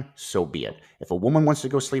a man, so be it. If a woman wants to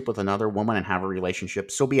go sleep with another woman and have a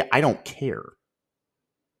relationship, so be it. I don't care.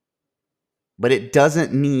 But it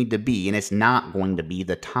doesn't need to be, and it's not going to be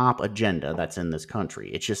the top agenda that's in this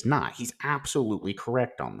country. It's just not. He's absolutely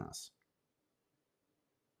correct on this.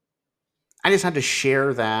 I just had to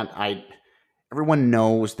share that. Everyone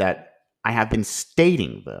knows that I have been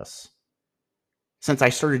stating this since I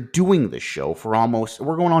started doing this show for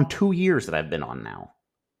we're going on 2 years that I've been on now.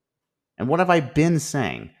 And what have I been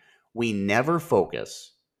saying? We never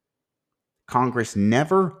focus. Congress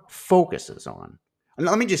never focuses on. And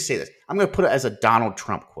let me just say this. I'm going to put it as a Donald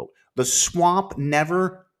Trump quote. The swamp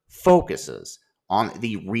never focuses on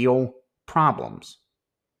the real problems.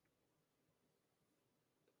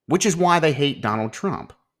 Which is why they hate Donald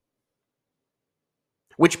Trump.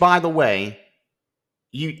 Which, by the way,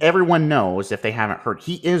 everyone knows, if they haven't heard,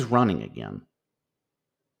 he is running again.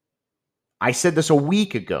 I said this a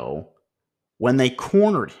week ago when they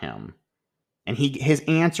cornered him, and his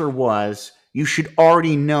answer was, you should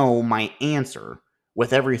already know my answer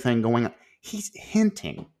with everything going on. He's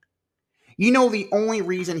hinting. You know, the only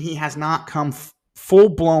reason he has not come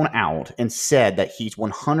full-blown out and said that he's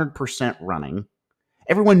 100% running,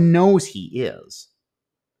 everyone knows he is,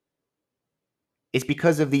 it's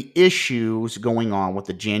because of the issues going on with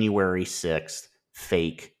the January 6th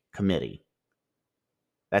fake committee.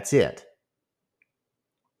 That's it.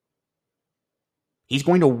 He's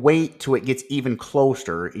going to wait till it gets even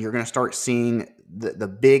closer. You're going to start seeing the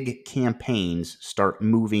big campaigns start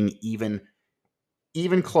moving even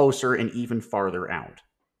closer and even farther out.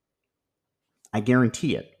 I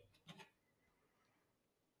guarantee it.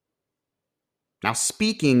 Now,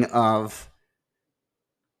 speaking of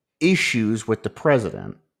issues with the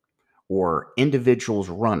president or individuals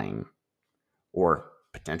running or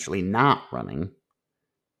potentially not running,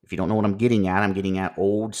 if you don't know what I'm getting at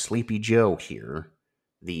old Sleepy Joe here.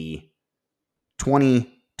 The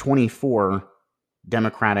 2024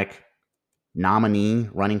 Democratic nominee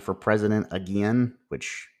running for president again,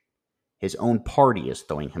 which his own party is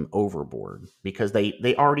throwing him overboard because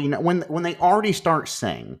they already know when they already start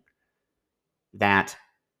saying that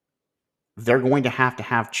they're going to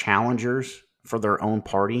have challengers for their own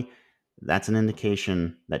party, that's an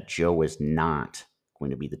indication that Joe is not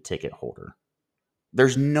going to be the ticket holder.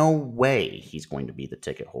 There's no way he's going to be the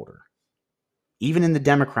ticket holder. Even in the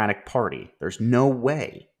Democratic Party, there's no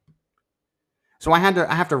way. So I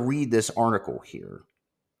have to read this article here.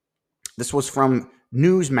 This was from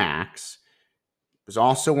Newsmax. It was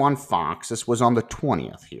also on Fox. This was on the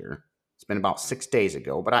 20th here. It's been about 6 days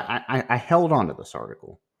ago, but I held on to this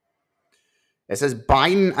article. It says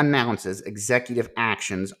Biden announces executive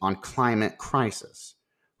actions on climate crisis,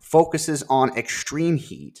 focuses on extreme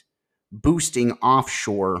heat, boosting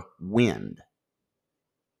offshore wind.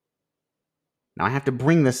 Now, I have to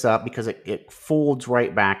bring this up because it folds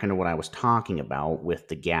right back into what I was talking about with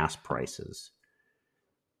the gas prices.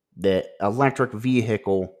 The electric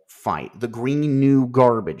vehicle fight, the green new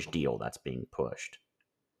garbage deal that's being pushed,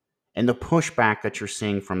 and the pushback that you're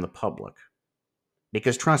seeing from the public.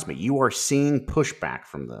 Because trust me, you are seeing pushback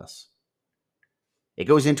from this. It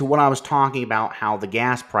goes into what I was talking about, how the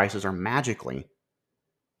gas prices are magically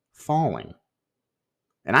falling.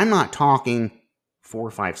 And I'm not talking 4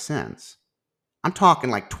 or 5 cents. I'm talking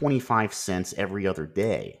like 25 cents every other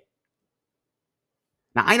day.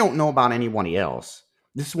 Now, I don't know about anybody else.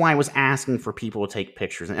 This is why I was asking for people to take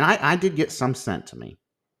pictures. And I did get some sent to me.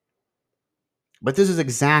 But this is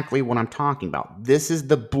exactly what I'm talking about. This is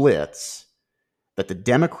the blitz that the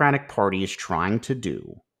Democratic Party is trying to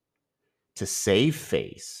do to save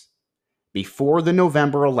face before the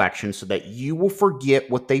November election so that you will forget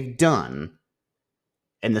what they've done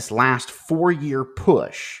in this last 4-year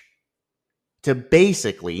push to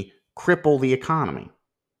basically cripple the economy.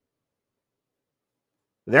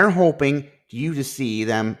 They're hoping you to see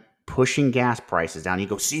them pushing gas prices down. You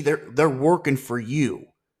go, see, they're working for you.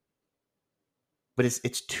 But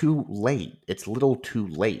it's too late. It's a little too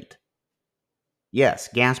late. Yes,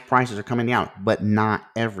 gas prices are coming down, but not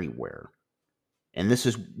everywhere. And this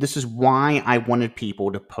is why I wanted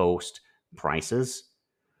people to post prices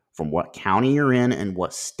from what county you're in and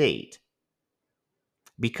what state.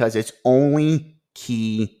 Because it's only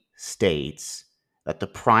key states that the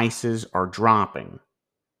prices are dropping.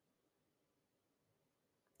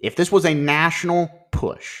 If this was a national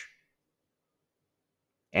push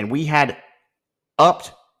and we had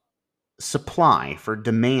upped supply for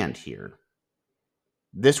demand here,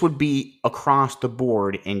 this would be across the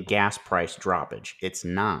board in gas price droppage. It's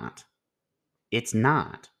not. It's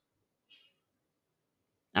not.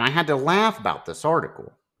 And I had to laugh about this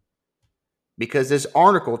article because this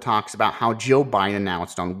article talks about how Joe Biden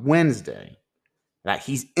announced on Wednesday that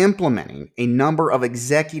he's implementing a number of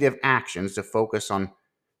executive actions to focus on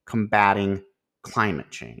combating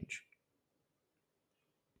climate change.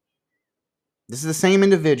 This is the same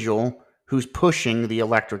individual who's pushing the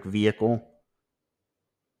electric vehicle,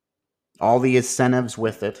 all the incentives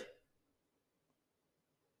with it,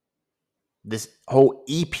 this whole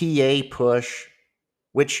EPA push,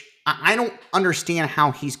 which I don't understand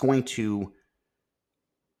how he's going to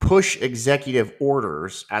push executive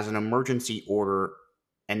orders as an emergency order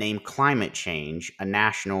and name climate change a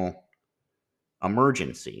national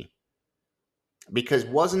emergency. Because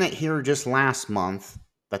wasn't it here just last month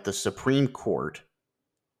that the Supreme Court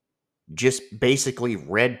just basically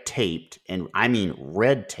red taped, and I mean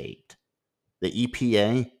red taped, the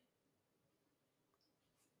EPA?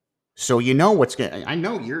 So you know what's going. I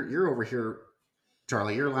know you're over here,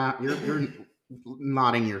 Charlie. You're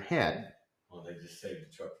nodding your head. Well, they just saved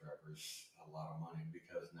the truck drivers a lot of money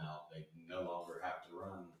because now they no longer have to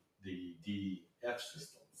run the DF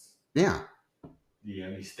systems. Yeah. The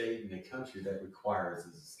only state in the country that requires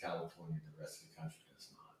is California. The rest of the country does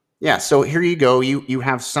not. Yeah. So here you go. You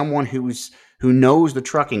have someone who knows the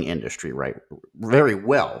trucking industry very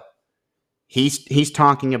well. He's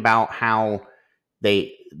talking about how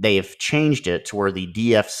they have changed it to where the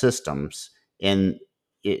DF systems in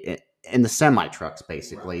the semi trucks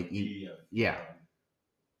basically. Right. Yeah.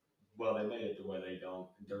 Well, they made it to where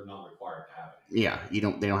they're not required to have it. Yeah, they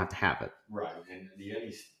don't have to have it. Right. And the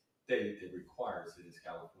only state that requires it is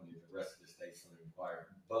California. The rest of the states don't require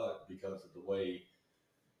it. But because of the way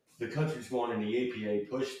the country's going and the EPA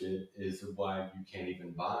pushed it, is why you can't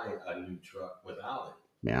even buy a new truck without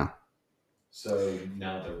it. Yeah. So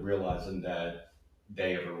now they're realizing that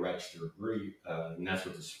they have retched their brief, and that's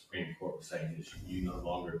what the Supreme Court was saying, is you no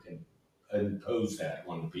longer can impose that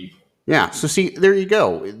on the people. Yeah, so see, there you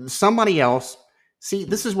go. Somebody else, see,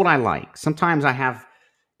 this is what I like. Sometimes I have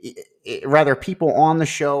rather people on the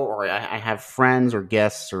show, or I have friends or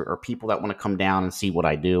guests or people that want to come down and see what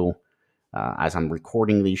I do as I'm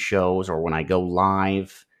recording these shows or when I go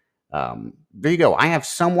live. There you go. I have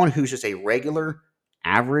someone who's just a regular,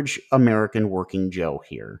 average American working Joe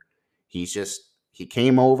here. He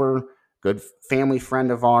came over good family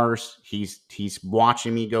friend of ours. He's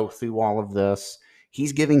watching me go through all of this.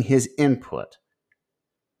 He's giving his input.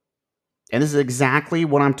 And this is exactly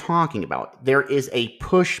what I'm talking about. There is a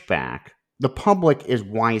pushback. The public is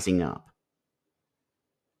wising up.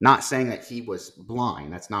 Not saying that he was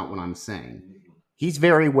blind. That's not what I'm saying. He's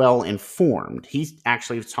very well informed. He's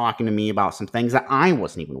actually talking to me about some things that I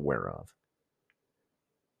wasn't even aware of.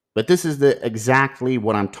 But this is exactly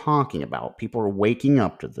what I'm talking about. People are waking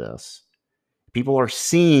up to this. People are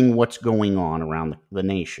seeing what's going on around the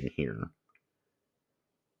nation here.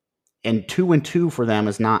 And 2 and 2 for them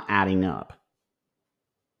is not adding up.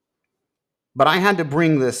 But I had to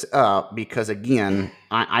bring this up because, again,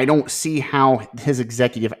 I don't see how his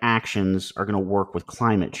executive actions are going to work with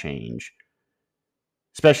climate change.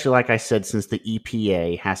 Especially, like I said, since the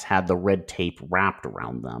EPA has had the red tape wrapped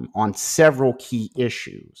around them on several key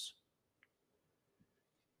issues.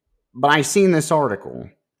 But I seen this article,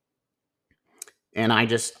 and I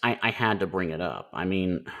had to bring it up. I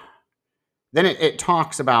mean, then it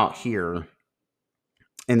talks about here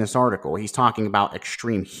in this article, he's talking about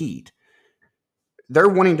extreme heat. They're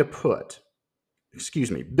wanting to put,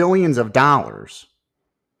 billions of dollars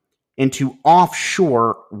into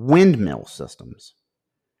offshore windmill systems.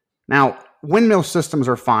 Now, windmill systems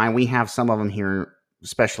are fine. We have some of them here,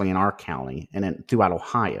 especially in our county and throughout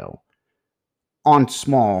Ohio, on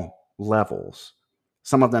small levels.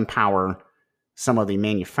 Some of them power some of the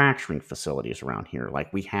manufacturing facilities around here.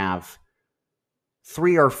 Like we have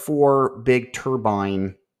 3 or 4 big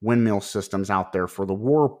turbine windmill systems out there for the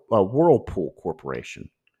Whirlpool Corporation.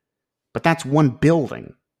 But that's one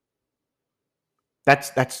building.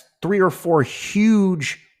 That's 3 or 4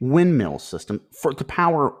 huge windmill systems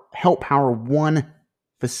to help power one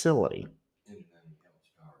facility.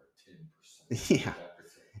 Yeah.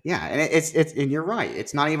 Yeah, and it's and you're right.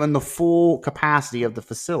 It's not even the full capacity of the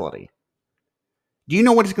facility. Do you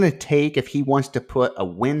know what it's going to take if he wants to put a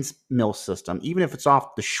windmill system, even if it's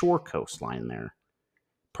off the shore coastline there,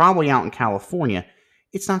 probably out in California?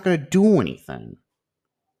 It's not going to do anything.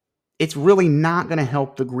 It's really not going to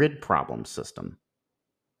help the grid problem system.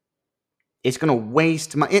 It's going to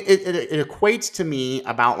waste money. It equates to me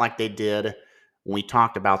about like they did when we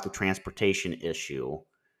talked about the transportation issue.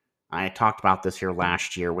 I talked about this here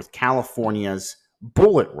last year with California's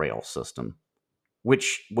bullet rail system,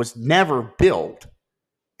 which was never built,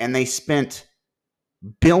 and they spent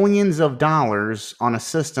billions of dollars on a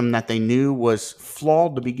system that they knew was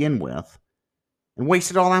flawed to begin with and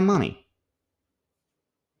wasted all that money.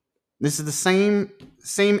 This is the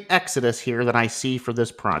same exodus here that I see for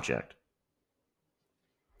this project.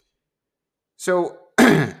 So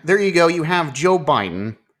there you go. You have Joe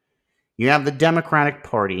Biden. You have the Democratic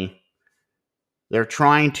Party. They're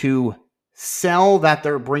trying to sell that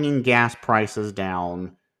they're bringing gas prices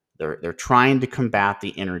down. They're trying to combat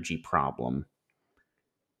the energy problem.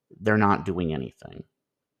 They're not doing anything.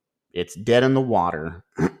 It's dead in the water.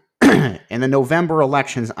 In the November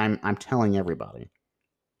elections, I'm telling everybody.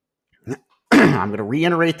 I'm going to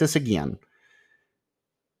reiterate this again.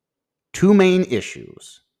 2 main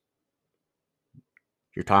issues.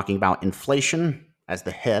 You're talking about inflation as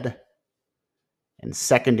the head, and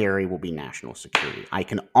secondary will be national security. I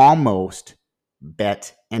can almost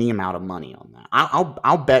bet any amount of money on that.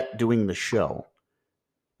 I'll bet doing the show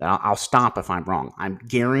that I'll stop if I'm wrong. I'm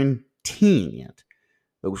guaranteeing it.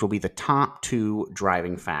 Those will be the top 2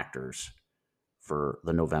 driving factors for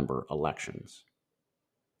the November elections.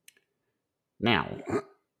 Now,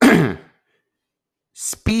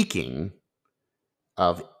 speaking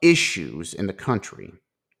of issues in the country,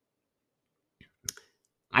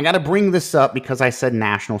 I got to bring this up because I said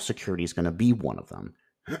national security is going to be one of them.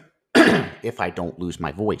 If I don't lose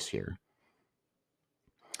my voice here.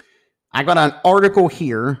 I got an article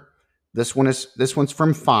here. This one's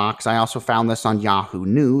from Fox. I also found this on Yahoo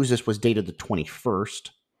News. This was dated the 21st.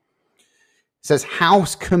 It says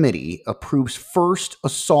House Committee approves first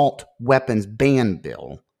assault weapons ban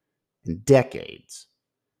bill in decades.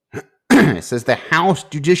 It says the House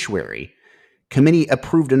Judiciary Committee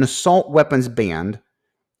approved an assault weapons ban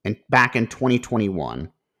back in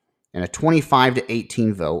 2021 in a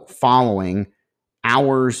 25-18 vote following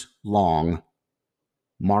hours-long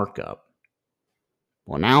markup.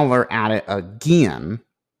 Well, now they're at it again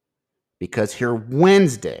because here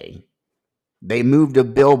Wednesday, they moved a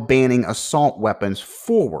bill banning assault weapons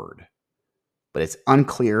forward, but it's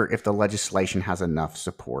unclear if the legislation has enough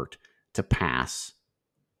support to pass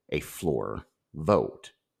a floor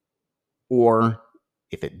vote, or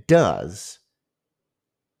if it does,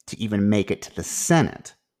 to even make it to the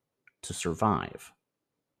Senate to survive.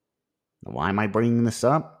 Now, why am I bringing this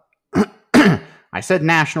up? I I said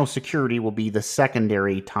national security will be the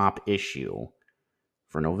secondary top issue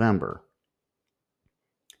for November.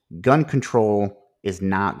 Gun control is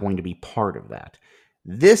not going to be part of that.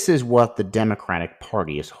 This is what the Democratic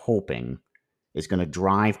Party is hoping is going to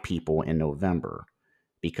drive people in November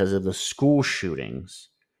because of the school shootings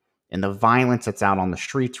and the violence that's out on the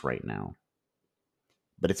streets right now.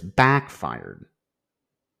 But it's backfired.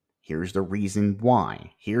 Here's the reason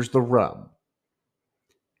why. Here's the rub.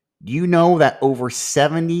 Do you know that over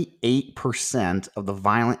 78% of the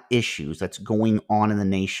violent issues that's going on in the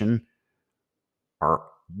nation are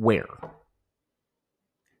where?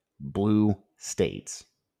 Blue states.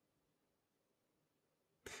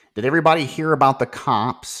 Did everybody hear about the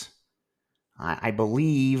cops? I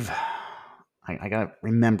believe, I got to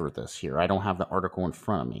remember this here. I don't have the article in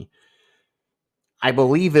front of me. I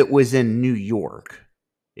believe it was in New York.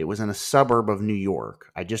 It was in a suburb of New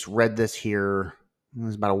York. I just read this here, it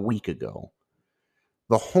was about a week ago.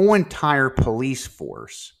 The whole entire police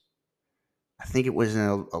force, I think it was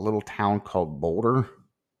in a little town called Boulder,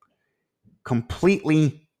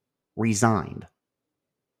 completely resigned.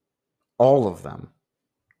 All of them.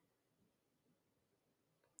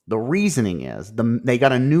 The reasoning is they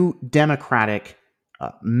got a new Democratic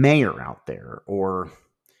mayor out there, or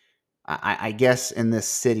I guess in this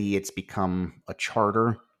city it's become a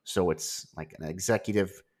charter, so it's like an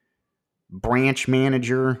executive branch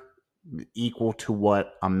manager equal to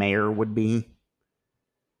what a mayor would be.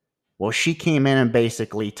 Well, she came in and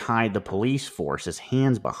basically tied the police force's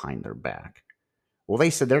hands behind their back. Well,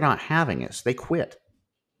 they said they're not having it, so they quit.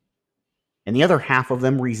 And the other half of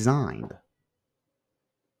them resigned.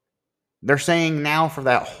 They're saying now for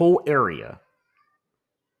that whole area,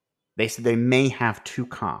 they said they may have 2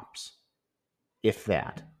 cops, if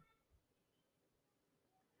that.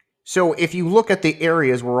 So if you look at the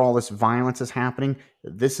areas where all this violence is happening,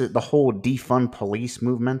 this is the whole defund police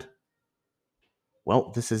movement.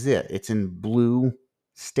 Well, this is it. It's in blue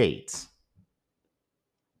states.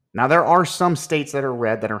 Now, there are some states that are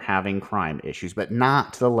red that are having crime issues, but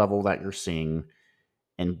not to the level that you're seeing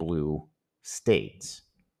in blue states.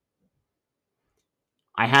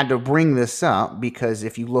 I had to bring this up because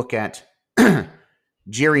if you look at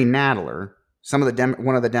Jerry Nadler,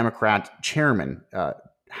 one of the Democrat chairman,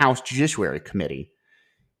 House Judiciary Committee,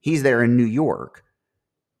 he's there in New York.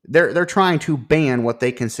 They're trying to ban what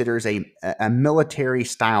they consider as a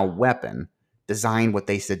military-style weapon designed, what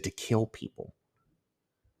they said, to kill people.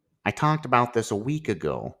 I talked about this a week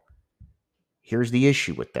ago. Here's the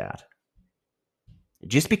issue with that.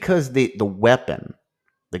 Just because the weapon,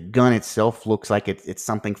 the gun itself, looks like it's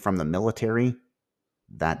something from the military,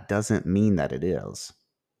 that doesn't mean that it is.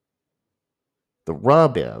 The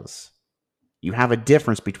rub is you have a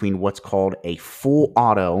difference between what's called a full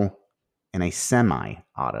auto and a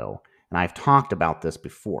semi-auto. And I've talked about this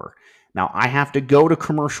before. Now, I have to go to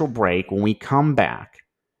commercial break. When we come back,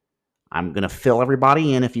 I'm going to fill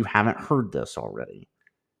everybody in if you haven't heard this already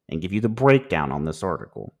and give you the breakdown on this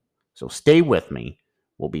article. So stay with me.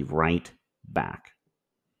 We'll be right back.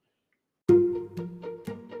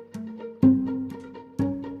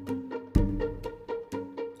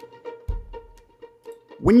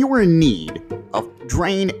 When you're in need of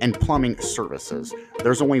drain and plumbing services,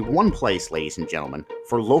 there's only one place, ladies and gentlemen,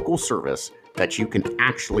 for local service that you can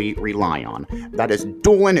actually rely on. That is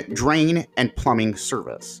Dolan Drain and Plumbing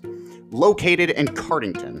Service. Located in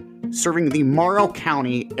Cardington, serving the Morrow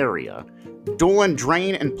County area, Dolan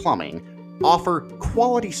Drain and Plumbing offer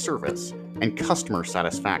quality service and customer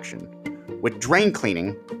satisfaction. With drain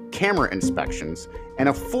cleaning, camera inspections, and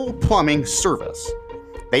a full plumbing service,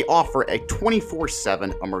 they offer a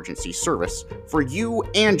 24/7 emergency service for you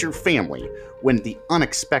and your family when the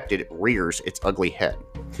unexpected rears its ugly head.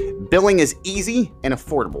 Billing is easy and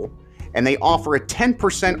affordable, and they offer a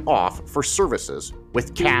 10% off for services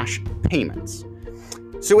with cash payments.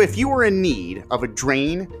 So if you are in need of a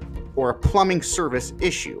drain or a plumbing service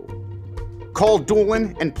issue, call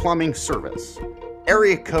Dolan and Plumbing Service.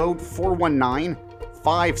 Area code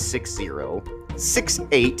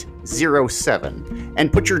 419-560-6807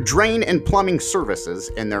 and put your drain and plumbing services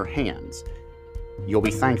in their hands. You'll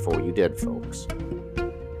be thankful you did, folks.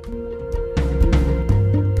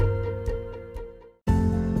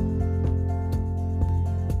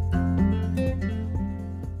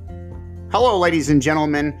 Hello, ladies and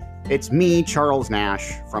gentlemen. It's me, Charles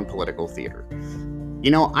Nash, from Political Theater.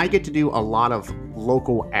 You know, I get to do a lot of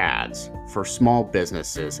local ads for small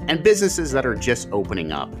businesses and businesses that are just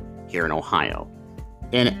opening up here in Ohio.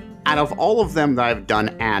 And out of all of them that I've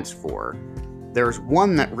done ads for, there's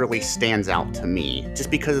one that really stands out to me just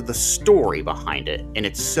because of the story behind it, and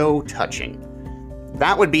it's so touching.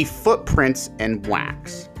 That would be Footprints in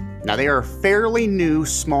Wax. Now, they are a fairly new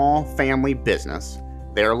small family business.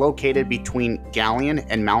 They are located between Galion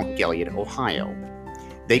and Mount Gilead, Ohio.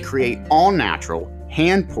 They create all-natural,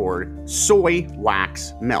 hand-poured soy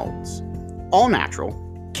wax melts.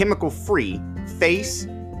 All-natural, chemical-free face,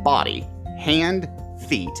 body, hand,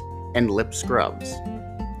 feet, and lip scrubs.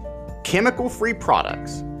 Chemical-free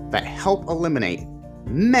products that help eliminate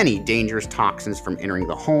many dangerous toxins from entering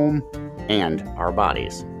the home and our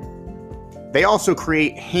bodies. They also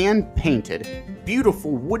create hand-painted,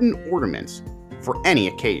 beautiful wooden ornaments for any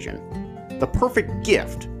occasion. The perfect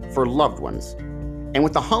gift for loved ones. And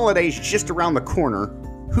with the holidays just around the corner,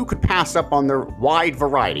 who could pass up on their wide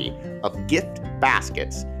variety of gift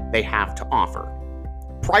baskets they have to offer?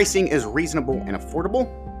 Pricing is reasonable and affordable.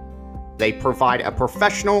 They provide a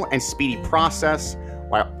professional and speedy process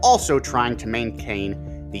while also trying to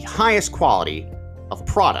maintain the highest quality of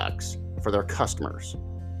products for their customers.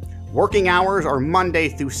 Working hours are Monday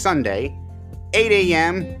through Sunday, 8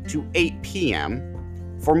 a.m. to 8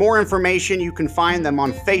 p.m. For more information, you can find them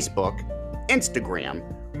on Facebook, Instagram,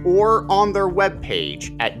 or on their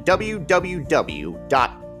webpage at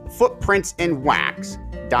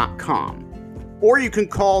www.footprintsinwax.com. Or you can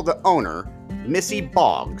call the owner, Missy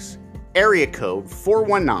Boggs, area code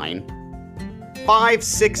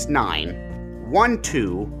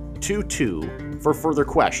 419-569-1222 for further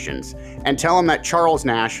questions, and tell them that Charles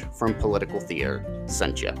Nash from Political Theater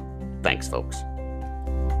sent you. Thanks, folks.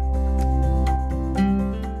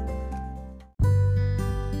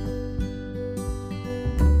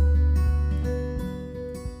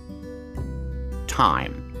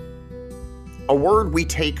 Time. A word we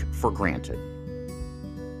take for granted.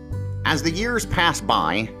 As the years pass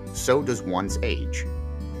by, so does one's age.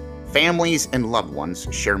 Families and loved ones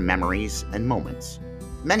share memories and moments.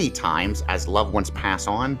 Many times, as loved ones pass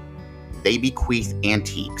on, they bequeath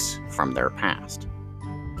antiques from their past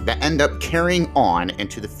that end up carrying on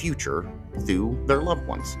into the future through their loved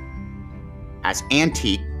ones, as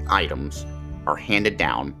antique items are handed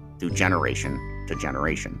down through generation to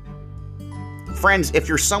generation. Friends, if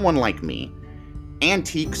you're someone like me,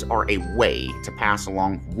 antiques are a way to pass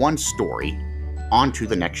along one story onto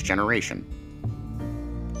the next generation.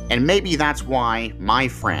 And maybe that's why my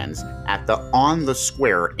friends at the On the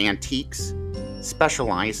Square Antiques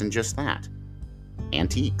specialize in just that,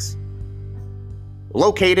 antiques.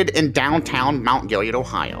 Located in downtown Mount Gilead,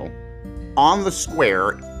 Ohio, On the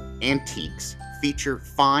Square Antiques feature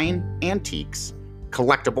fine antiques,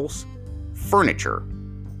 collectibles, furniture,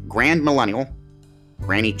 Grand Millennial,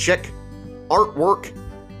 Granny Chick, artwork,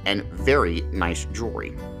 and very nice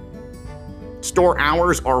jewelry. Store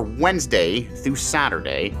hours are Wednesday through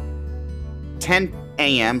Saturday, 10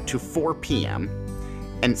 a.m. to 4 p.m.,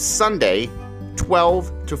 and Sunday,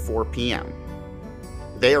 12 to 4 p.m.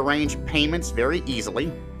 They arrange payments very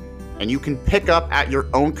easily, and you can pick up at your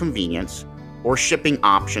own convenience, or shipping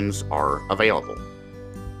options are available.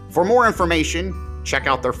 For more information, check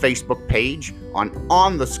out their Facebook page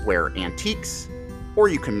on the Square Antiques, or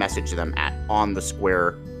you can message them at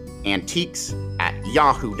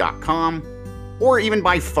onthesquareantiques@yahoo.com, or even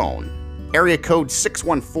by phone, area code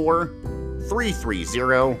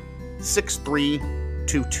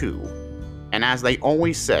 614-330-6322. And as they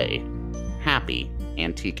always say, happy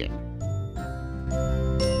antiquing.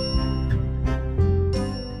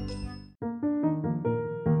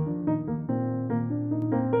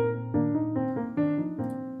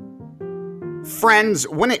 Friends,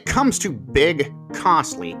 when it comes to big,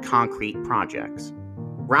 costly concrete projects,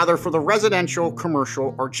 rather for the residential,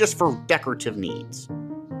 commercial, or just for decorative needs,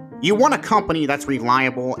 you want a company that's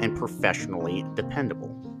reliable and professionally dependable.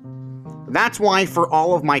 That's why for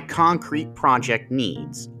all of my concrete project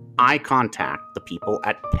needs, I contact the people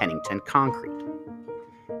at Pennington Concrete.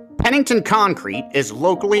 Pennington Concrete is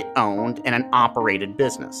locally owned and an operated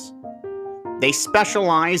business. They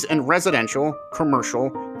specialize in residential,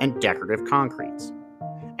 commercial, and decorative concretes.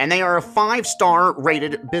 And they are a 5-star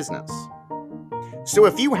rated business. So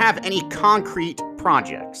if you have any concrete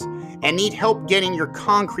projects and need help getting your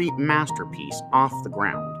concrete masterpiece off the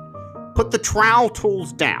ground, put the trowel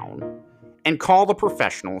tools down and call the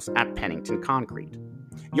professionals at Pennington Concrete.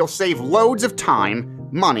 You'll save loads of time,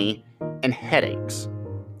 money, and headaches.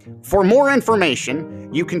 For more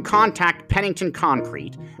information, you can contact Pennington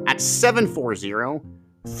Concrete at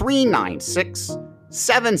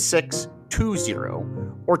 740-396-7620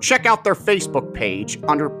 or check out their Facebook page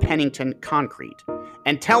under Pennington Concrete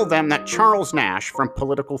and tell them that Charles Nash from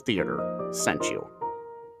Political Theater sent you.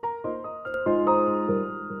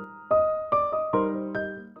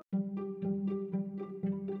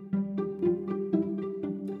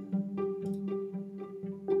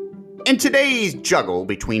 today's juggle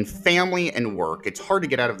between family and work, it's hard to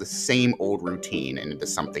get out of the same old routine and into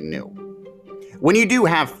something new. When you do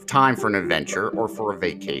have time for an adventure or for a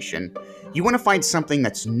vacation, you want to find something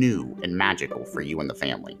that's new and magical for you and the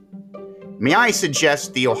family. May I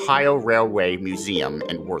suggest the Ohio Railway Museum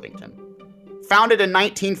in Worthington. Founded in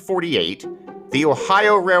 1948, the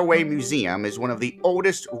Ohio Railway Museum is one of the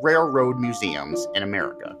oldest railroad museums in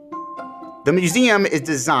America. The museum is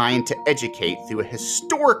designed to educate through a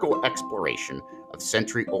historical exploration of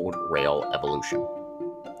century-old rail evolution.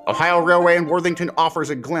 Ohio Railway in Worthington offers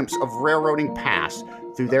a glimpse of railroading past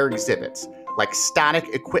through their exhibits, like static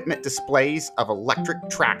equipment displays of electric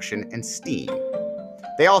traction and steam.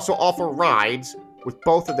 They also offer rides with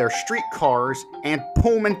both of their streetcars and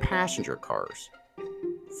Pullman passenger cars,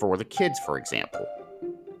 for the kids, for example.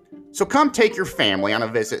 So come take your family on a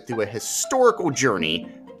visit through a historical journey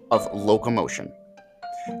of locomotion.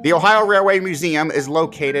 The Ohio Railway Museum is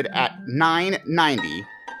located at 990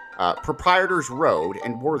 Proprietors Road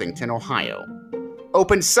in Worthington, Ohio.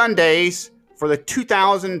 Open Sundays for the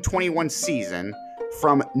 2021 season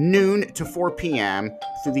from noon to 4 p.m.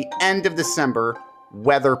 through the end of December,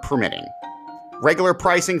 weather permitting. Regular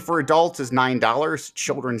pricing for adults is $9,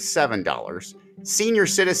 children $7. Senior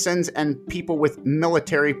citizens and people with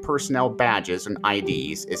military personnel badges and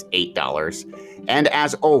IDs is $8. And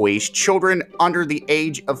as always, children under the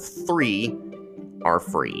age of 3 are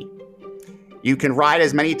free. You can ride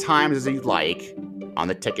as many times as you'd like on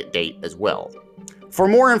the ticket date as well. For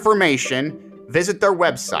more information, visit their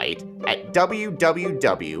website at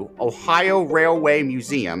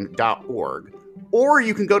www.ohiorailwaymuseum.org, or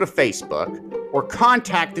you can go to Facebook or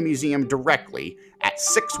contact the museum directly at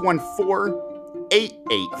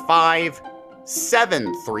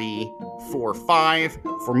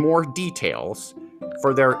 614-885-7345 for more details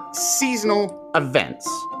for their seasonal events.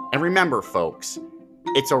 And remember, folks,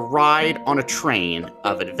 it's a ride on a train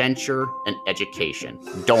of adventure and education.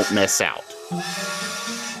 Don't miss out.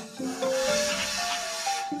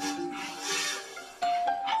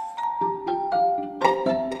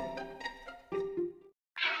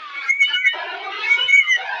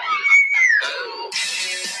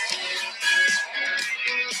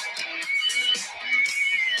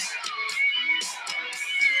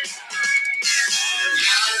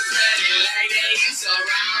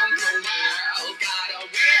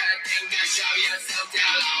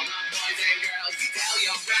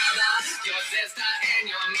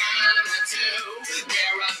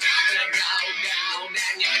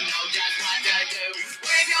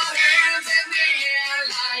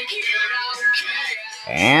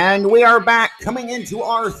 And we are back, coming into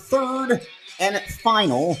our third and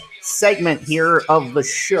final segment here of the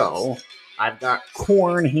show. I've got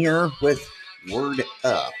Korn here with Word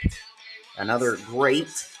Up, another great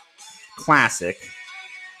classic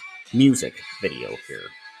music video here.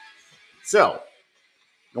 So,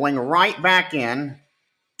 going right back in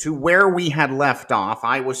to where we had left off,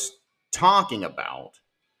 I was talking about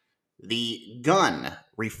the gun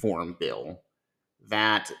reform bill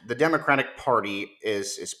that the Democratic Party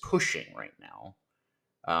is pushing right now.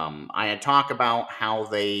 I had talked about how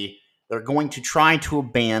they're going to try to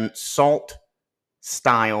ban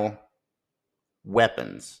assault-style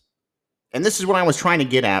weapons. And this is what I was trying to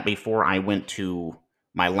get at before I went to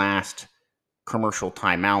my last commercial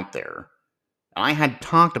timeout there. I had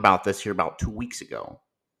talked about this here about 2 weeks ago.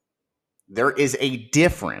 There is a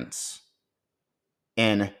difference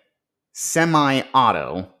in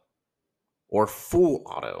semi-auto or full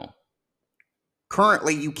auto.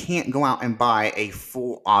 Currently, you can't go out and buy a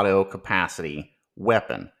full auto capacity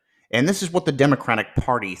weapon. And this is what the Democratic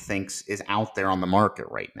Party thinks is out there on the market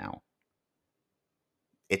right now.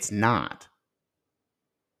 It's not.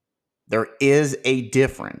 There is a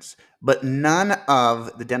difference. But none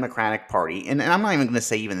of the Democratic Party, and I'm not even going to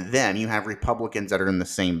say even them, you have Republicans that are in the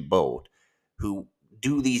same boat who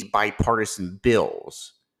do these bipartisan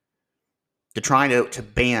bills to try to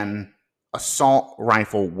ban assault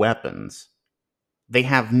rifle weapons. They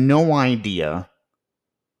have no idea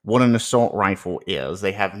what an assault rifle is.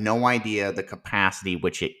 They have no idea the capacity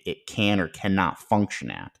which it can or cannot function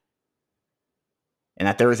at. And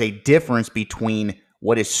that there is a difference between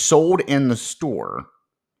what is sold in the store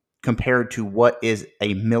compared to what is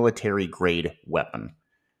a military-grade weapon.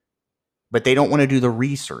 But they don't want to do the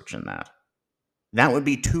research in that. That would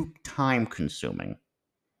be too time-consuming.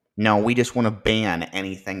 No, we just want to ban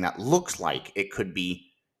anything that looks like it could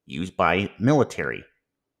be used by military.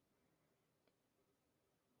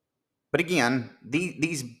 But again,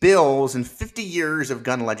 these bills and 50 years of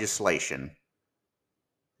gun legislation,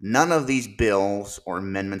 none of these bills or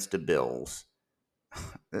amendments to bills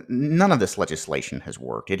none of this legislation has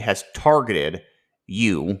worked. It has targeted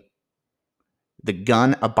you, the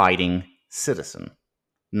gun-abiding citizen,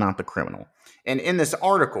 not the criminal. And in this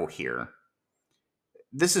article here,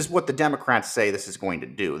 this is what the Democrats say this is going to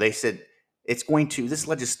do. They said this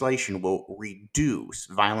legislation will reduce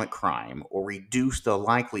violent crime or reduce the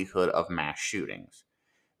likelihood of mass shootings.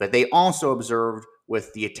 But they also observed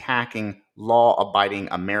with the attacking law-abiding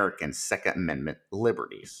Americans' Second Amendment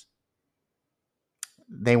liberties.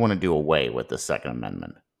 They want to do away with the Second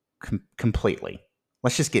Amendment completely.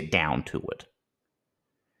 Let's just get down to it.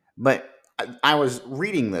 But I was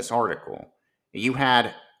reading this article. You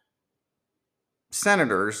had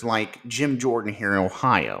senators like Jim Jordan here in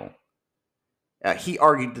Ohio. He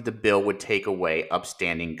argued that the bill would take away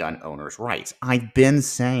upstanding gun owners' rights. I've been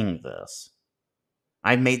saying this.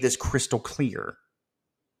 I've made this crystal clear.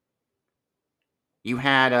 You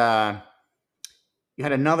had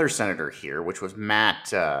another senator here, which was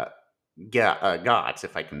Matt Gaetz,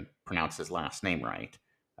 if I can pronounce his last name right.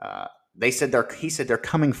 He said they're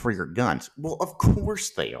coming for your guns. Well, of course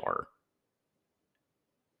they are.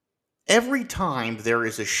 Every time there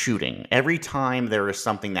is a shooting, every time there is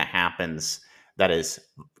something that happens that is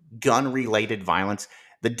gun-related violence,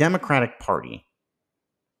 the Democratic Party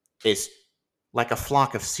is like a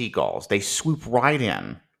flock of seagulls. They swoop right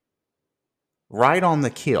in, right on the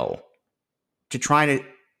kill, to try to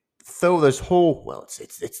throw this whole,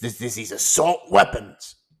 it's these assault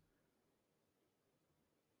weapons.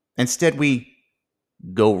 Instead, we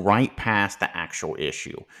go right past the actual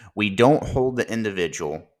issue. We don't hold the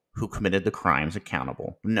individual who committed the crimes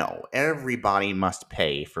accountable. No, everybody must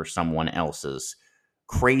pay for someone else's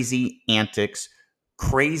crazy antics,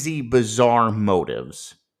 crazy, bizarre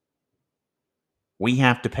motives. We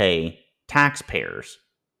have to pay taxpayers.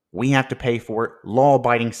 We have to pay for it.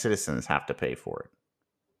 Law-abiding citizens have to pay for it.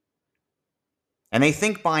 And they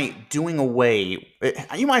think by doing away,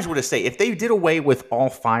 you might as well just say, if they did away with all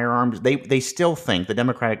firearms, they still think, the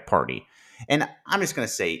Democratic Party, and I'm just going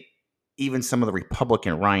to say, even some of the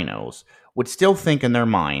Republican rhinos would still think in their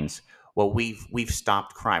minds, well, we've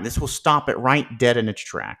stopped crime. This will stop it right dead in its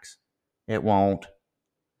tracks. It won't.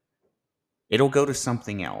 It'll go to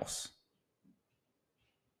something else.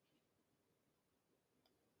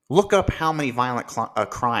 Look up how many violent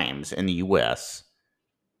crimes in the U.S.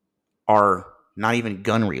 are not even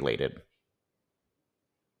gun-related.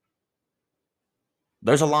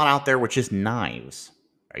 There's a lot out there with just knives.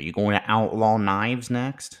 Are you going to outlaw knives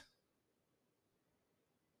next?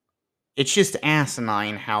 It's just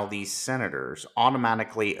asinine how these senators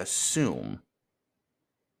automatically assume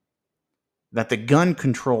that the gun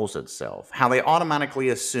controls itself. How they automatically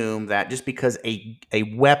assume that just because a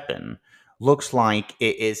weapon looks like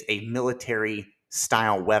it is a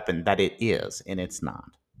military-style weapon, that it is, and it's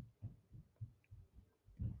not.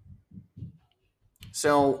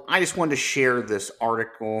 So I just wanted to share this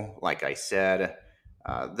article. Like I said,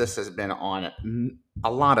 this has been on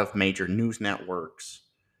a lot of major news networks.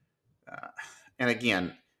 And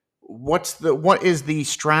again, what is the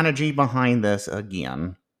strategy behind this?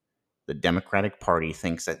 Again, the Democratic Party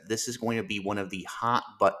thinks that this is going to be one of the hot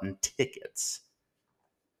button tickets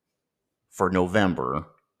for November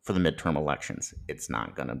for the midterm elections. It's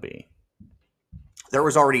not going to be. There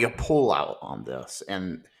was already a pullout on this,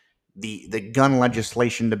 and the gun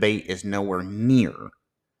legislation debate is nowhere near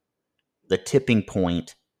the tipping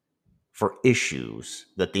point for issues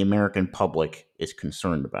that the American public is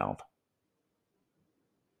concerned about.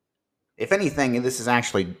 If anything, this has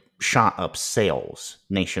actually shot up sales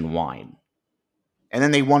nationwide. And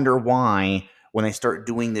then they wonder why, when they start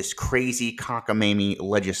doing this crazy cockamamie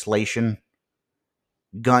legislation,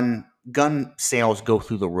 gun sales go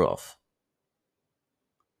through the roof.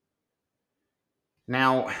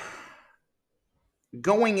 Now,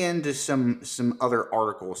 going into some other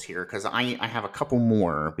articles here, because I have a couple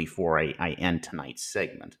more before I end tonight's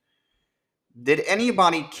segment. Did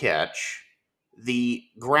anybody catch the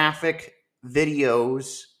graphic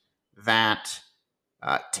videos that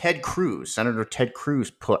Senator Ted Cruz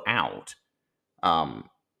put out,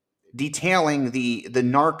 detailing the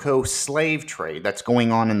narco slave trade that's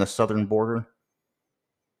going on in the southern border?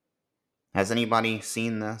 Has anybody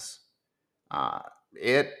seen this?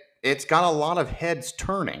 It's got a lot of heads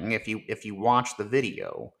turning if you watch the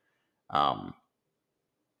video.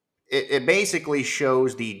 It basically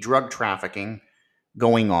shows the drug trafficking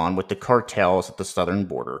going on with the cartels at the southern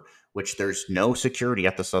border, which there's no security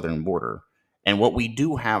at the southern border. And what we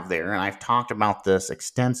do have there, and I've talked about this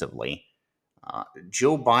extensively,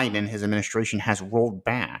 Joe Biden and his administration has rolled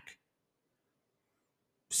back.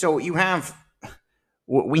 So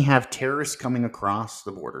we have terrorists coming across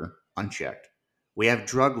the border unchecked. We have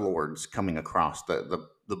drug lords coming across the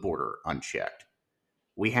border unchecked.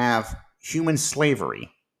 We have human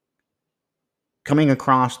slavery coming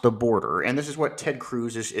across the border, and this is what Ted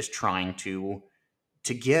Cruz is trying to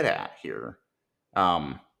get at here.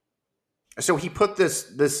 So he put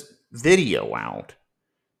this video out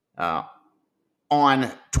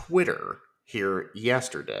on Twitter here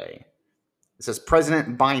yesterday. It says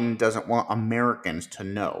President Biden doesn't want Americans to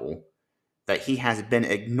know that he has been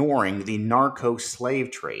ignoring the narco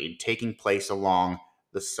slave trade taking place along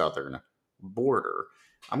the southern border.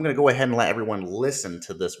 I'm going to go ahead and let everyone listen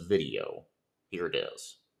to this video. Here it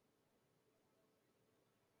is.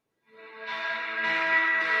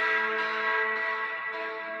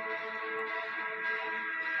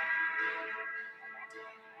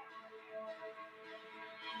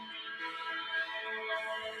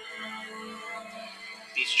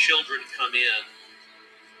 These children come in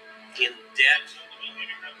debt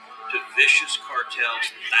to vicious cartels,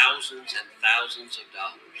 thousands and thousands of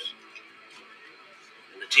dollars.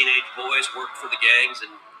 And the teenage boys work for the gangs in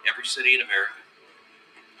every city in America.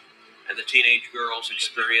 And the teenage girls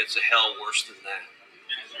experience a hell worse than that,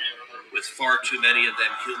 with far too many of them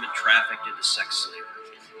human trafficked into sex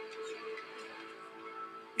slavery.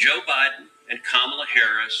 Joe Biden and Kamala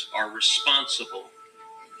Harris are responsible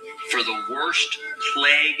for the worst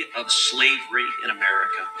plague of slavery in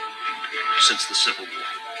America since the Civil War.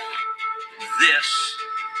 This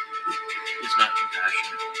is not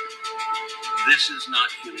compassionate. This is not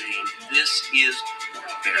humane. This is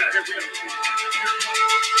barbaric.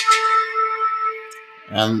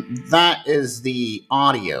 And that is the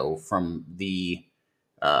audio from the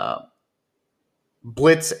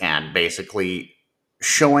Blitz ad, basically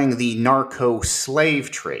showing the narco slave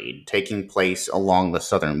trade taking place along the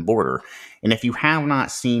southern border. And if you have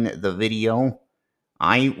not seen the video,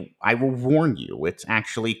 I will warn you, it's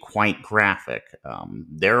actually quite graphic.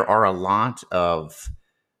 There are a lot of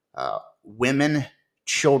women,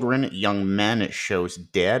 children, young men. It shows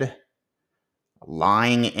dead,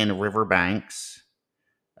 lying in riverbanks,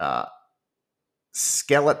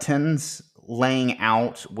 skeletons laying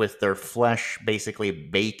out with their flesh basically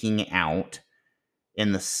baking out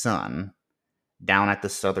in the sun down at the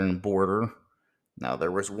southern border. Now,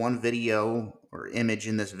 there was one video or image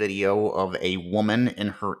in this video of a woman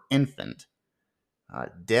and her infant,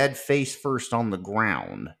 dead face first on the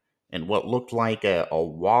ground in what looked like a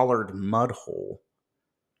wallered mud hole.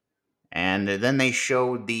 And then they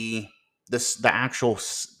showed the actual,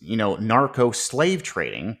 narco slave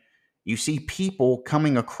trading. You see people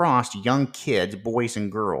coming across, young kids, boys and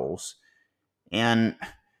girls, and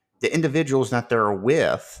the individuals that they're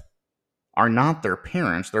with are not their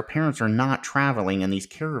parents. Their parents are not traveling in these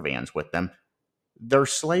caravans with them. They're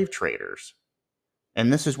slave traders.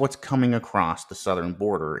 And this is what's coming across the southern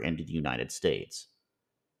border into the United States.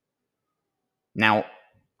 Now,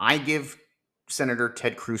 I give Senator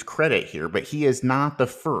Ted Cruz credit here, but he is not the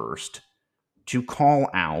first to call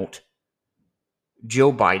out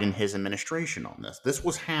Joe Biden, his administration on this. This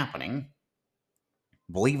was happening,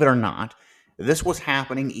 believe it or not, this was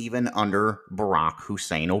happening even under Barack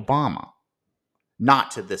Hussein Obama.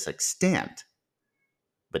 Not to this extent,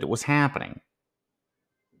 but it was happening.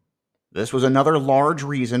 This was another large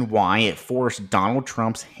reason why it forced Donald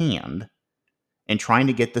Trump's hand in trying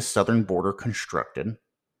to get the southern border constructed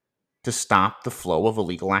to stop the flow of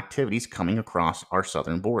illegal activities coming across our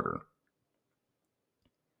southern border.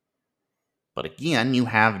 But again, you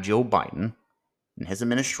have Joe Biden and his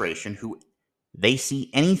administration who they see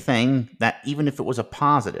anything that, even if it was a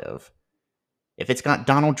positive, if it's got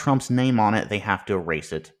Donald Trump's name on it, they have to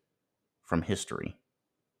erase it from history.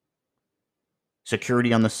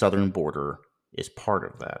 Security on the southern border is part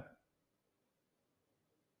of that.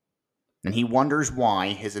 And he wonders why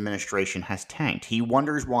his administration has tanked. He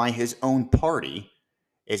wonders why his own party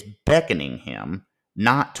is beckoning him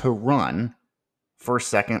not to run for a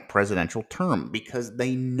second presidential term, because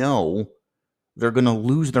they know they're going to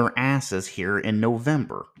lose their asses here in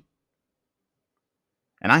November.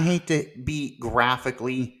 And I hate to be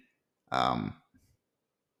graphically and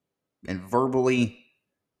verbally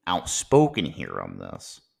outspoken here on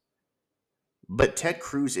this, but Ted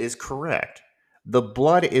Cruz is correct. The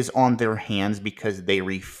blood is on their hands because they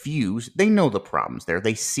refuse. They know the problems there.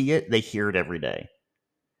 They see it. They hear it every day.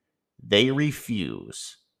 They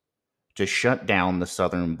refuse to shut down the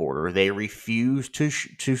southern border. They refuse to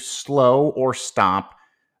slow or stop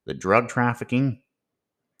the drug trafficking,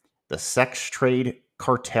 the sex trade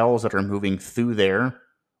cartels that are moving through there,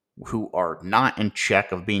 who are not in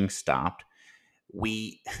check of being stopped.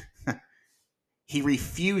 He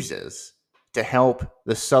refuses to help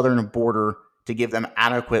the southern border, to give them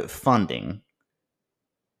adequate funding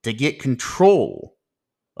to get control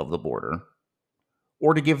of the border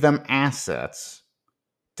or to give them assets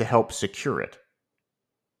to help secure it.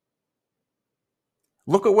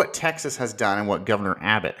 Look at what Texas has done and what Governor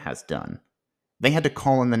Abbott has done. They had to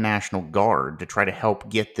call in the National Guard to try to help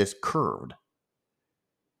get this curbed.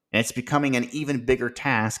 And it's becoming an even bigger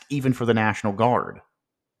task even for the National Guard.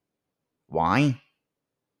 Why?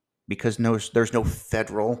 Because there's no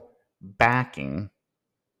federal backing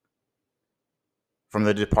from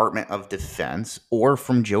the Department of Defense or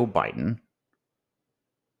from Joe Biden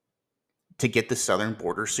to get the southern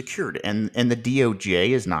border secured. And the DOJ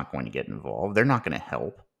is not going to get involved. They're not going to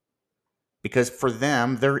help. Because for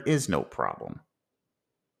them, there is no problem.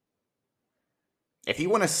 If you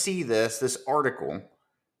want to see this article,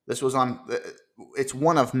 this was on, it's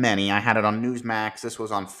one of many. I had it on Newsmax. This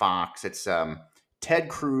was on Fox. It's Ted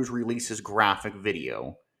Cruz releases graphic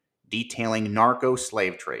video detailing narco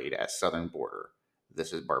slave trade at southern border.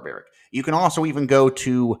 This is barbaric. You can also even go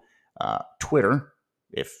to Twitter,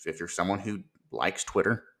 if you're someone who likes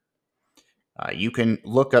Twitter. You can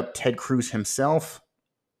look up Ted Cruz himself.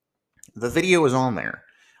 The video is on there.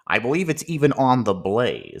 I believe it's even on The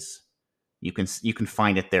Blaze. You can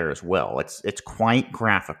find it there as well. It's quite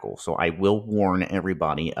graphical, so I will warn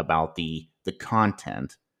everybody about the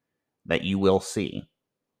content that you will see.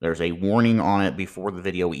 There's a warning on it before the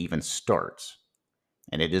video even starts,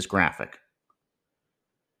 and it is graphic.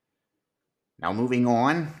 Now moving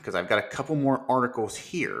on, because I've got a couple more articles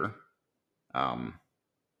here. I've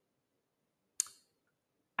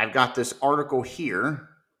got this article here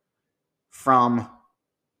from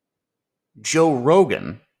Joe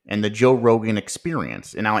Rogan and the Joe Rogan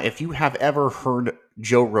Experience. And now, if you have ever heard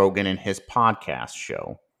Joe Rogan and his podcast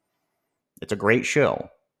show, it's a great show.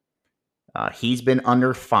 He's been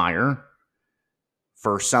under fire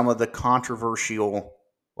for some of the controversial,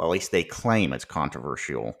 well, at least they claim it's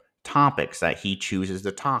controversial, topics that he chooses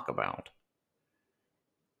to talk about.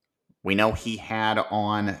 We know he had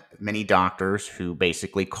on many doctors who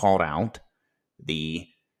basically called out the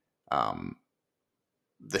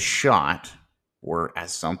shot, or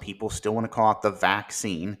as some people still want to call it, the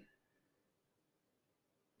vaccine.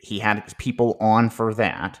 He had people on for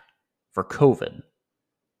that, for COVID,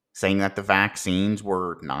 saying that the vaccines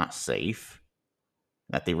were not safe,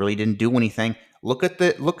 that they really didn't do anything. Look at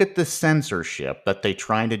the censorship that they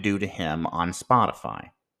tried to do to him on Spotify,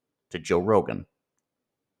 to Joe Rogan.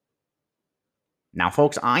 Now,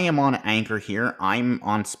 folks, I am on Anchor here. I'm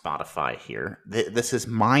on Spotify here. This is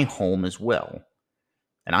my home as well.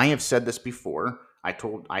 And I have said this before.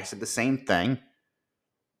 I said the same thing.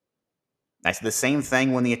 I said the same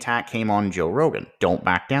thing when the attack came on Joe Rogan. Don't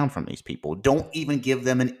back down from these people. Don't even give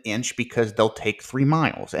them an inch, because they'll take 3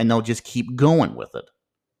 miles and they'll just keep going with it.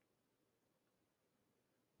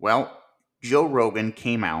 Well, Joe Rogan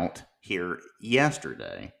came out here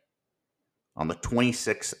yesterday on the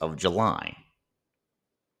 26th of July.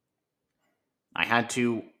 I had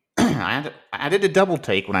to I did a double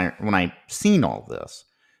take when I seen all this,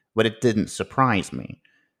 but it didn't surprise me.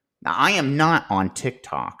 Now, I am not on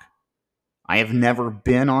TikTok. I have never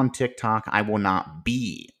been on TikTok. I will not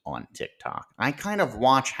be on TikTok. I kind of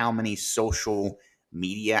watch how many social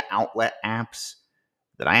media outlet apps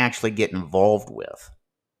that I actually get involved with.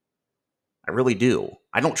 I really do.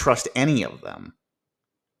 I don't trust any of them.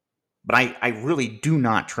 But I really do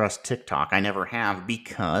not trust TikTok. I never have,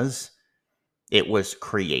 because it was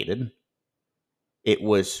created, it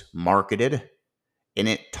was marketed, and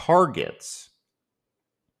it targets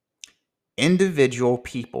individual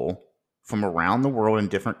people from around the world in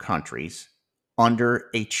different countries under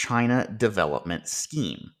a China development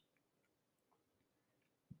scheme.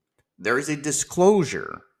 There is a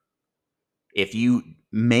disclosure. If you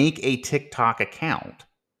make a TikTok account,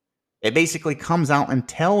 it basically comes out and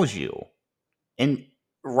tells you, and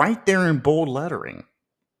right there in bold lettering,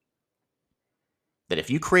 that if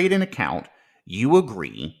you create an account, you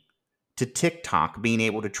agree to TikTok being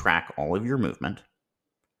able to track all of your movement,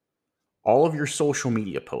 all of your social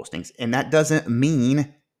media postings. And that doesn't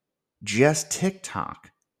mean just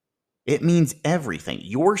TikTok. It means everything.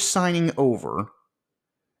 You're signing over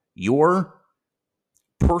your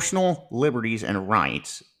personal liberties and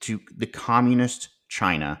rights to the communist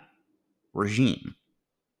China regime.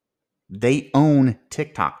 They own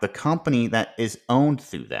TikTok. The company that is owned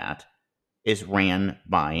through that is ran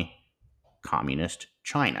by communist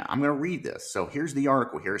China. I'm going to read this. So here's the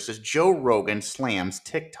article here. It says, Joe Rogan slams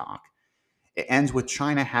TikTok. It ends with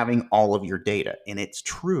China having all of your data. And it's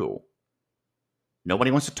true. Nobody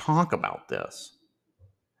wants to talk about this.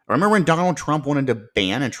 Remember when Donald Trump wanted to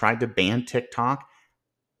ban and tried to ban TikTok?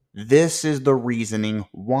 This is the reasoning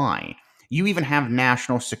why. You even have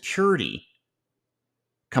national security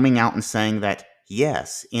coming out and saying that,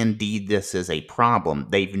 yes, indeed, this is a problem.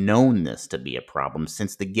 They've known this to be a problem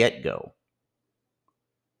since the get-go.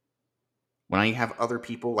 When you have other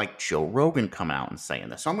people like Joe Rogan come out and saying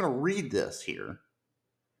this. So I'm going to read this here.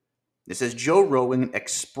 It says, Joe Rogan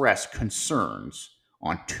expressed concerns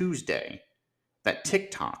on Tuesday that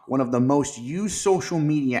TikTok, one of the most used social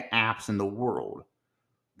media apps in the world,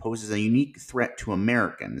 poses a unique threat to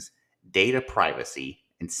Americans' data privacy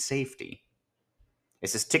and safety. It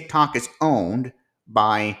says TikTok is owned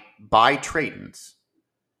by ByteDance,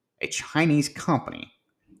 a Chinese company.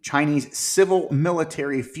 Chinese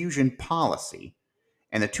civil-military fusion policy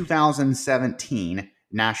and the 2017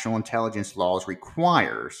 National Intelligence Laws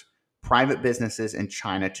requires private businesses in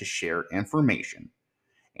China to share information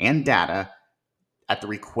and data at the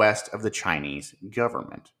request of the Chinese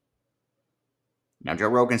government. Now, Joe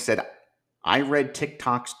Rogan said, I read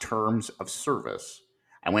TikTok's terms of service.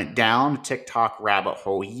 I went down the TikTok rabbit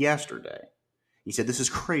hole yesterday. He said, this is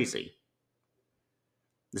crazy.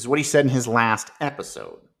 This is what he said in his last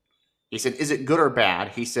episode. He said, is it good or bad?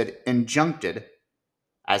 He said, injuncted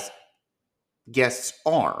as guests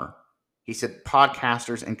are. He said,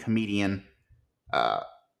 podcasters and comedian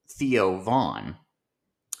Theo Vaughn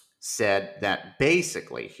said that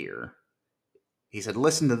basically here, he said,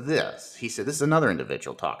 listen to this. He said, this is another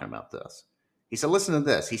individual talking about this. He said, listen to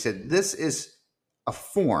this. He said, this is a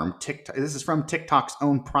form, this is from TikTok's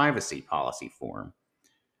own privacy policy form.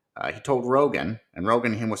 He told Rogan, and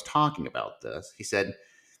Rogan and him was talking about this. He said,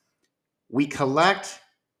 we collect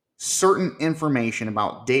certain information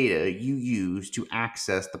about data you use to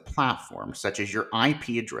access the platform, such as your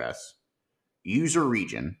IP address, user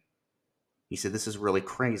region. He said, this is really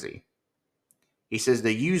crazy. He says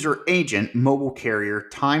the user agent, mobile carrier,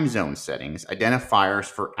 time zone settings, identifiers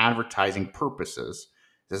for advertising purposes.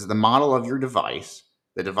 This is the model of your device,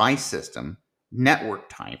 the device system, network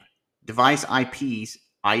type, device IPs,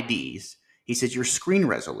 IDs. He says your screen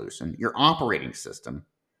resolution, your operating system,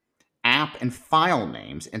 app and file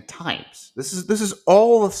names and types. This is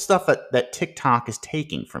all the stuff that TikTok is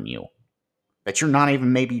taking from you that you're not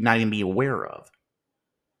even be aware of.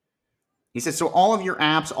 He said, so all of your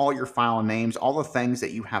apps, all your file names, all the things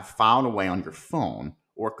that you have filed away on your phone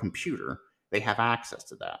or computer, they have access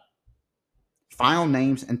to that. File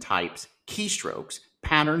names and types, keystrokes,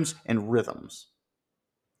 patterns, and rhythms.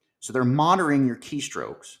 So they're monitoring your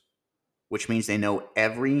keystrokes, which means they know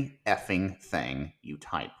every effing thing you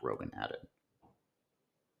type, Rogan added.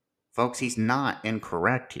 Folks, he's not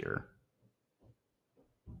incorrect here.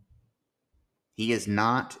 He is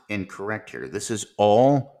not incorrect here. This is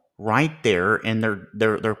all right there in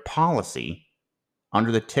their policy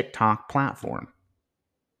under the TikTok platform.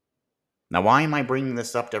 Now, why am I bringing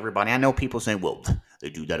this up to everybody? I know people saying, well, they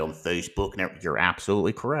do that on Facebook and everything. You're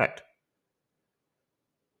absolutely correct.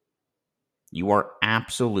 You are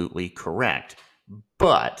absolutely correct.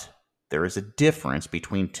 But there is a difference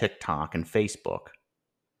between TikTok and Facebook.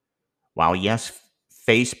 While, yes,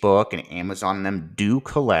 Facebook and Amazon and them do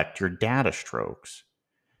collect your data strokes,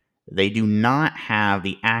 they do not have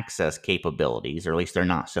the access capabilities, or at least they're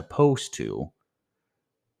not supposed to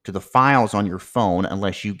the files on your phone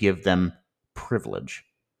unless you give them privilege.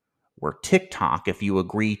 Where TikTok, if you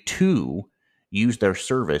agree to use their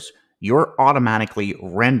service, you're automatically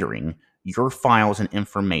rendering your files and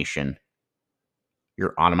information.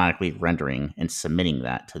 You're automatically rendering and submitting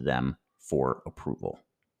that to them for approval.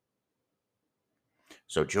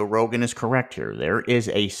 So Joe Rogan is correct here. There is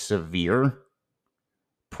a severe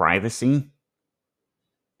privacy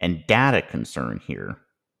and data concern here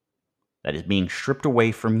that is being stripped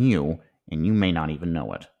away from you, and you may not even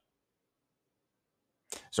know it.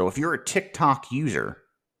 So if you're a TikTok user,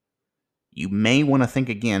 you may want to think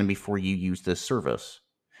again before you use this service.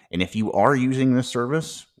 And if you are using this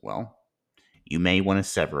service, well, you may want to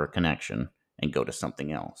sever a connection and go to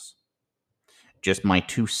something else. Just my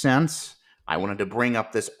 2 cents. I wanted to bring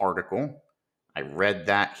up this article. I read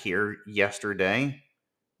that here yesterday.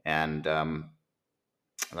 And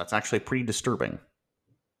that's actually pretty disturbing.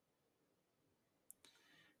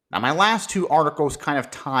 Now, my last 2 articles kind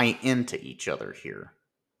of tie into each other here.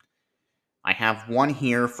 I have one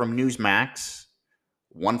here from Newsmax,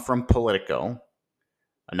 one from Politico,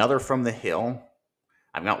 another from The Hill.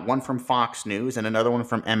 I've got one from Fox News and another one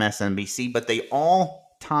from MSNBC, but they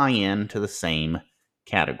all tie into the same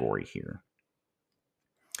category here.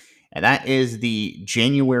 And that is the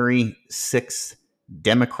January 6th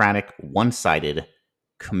Democratic one-sided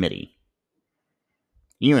committee.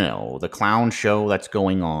 You know, the clown show that's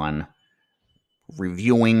going on,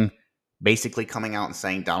 reviewing, basically coming out and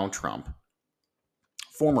saying Donald Trump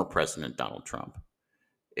former President Donald Trump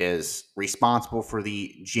is responsible for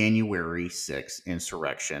the January 6th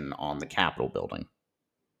insurrection on the Capitol building.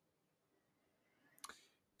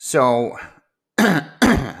 So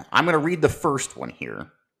I'm going to read the first one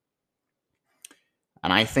here.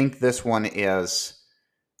 And I think this one is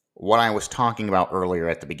what I was talking about earlier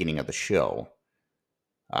at the beginning of the show.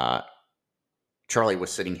 Charlie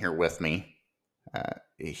was sitting here with me.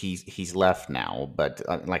 He's left now, but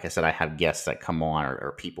like I said, I have guests that come on,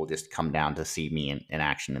 or people just come down to see me in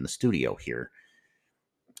action in the studio here.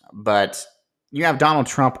 But you have Donald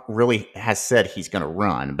Trump really has said he's going to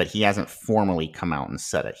run, but he hasn't formally come out and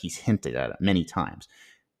said it. He's hinted at it many times.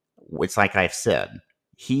 It's like I've said,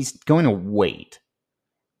 he's going to wait.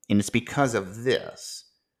 And it's because of this.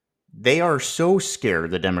 They are so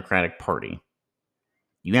scared, the Democratic Party.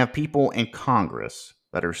 You have people in Congress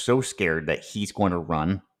that are so scared that he's going to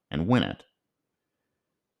run and win it.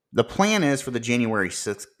 The plan is for the January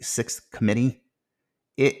 6th committee,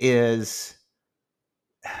 it is,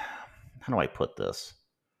 how do I put this?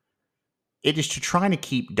 It is to try to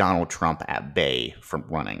keep Donald Trump at bay from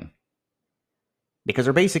running. Because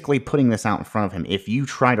they're basically putting this out in front of him. If you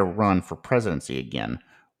try to run for presidency again,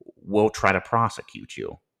 we'll try to prosecute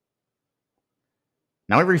you.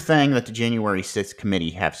 Now, everything that the January 6th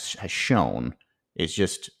committee has shown is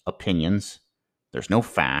just opinions. There's no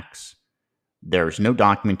facts. There's no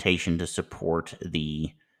documentation to support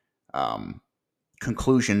the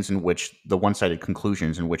conclusions in which, the one-sided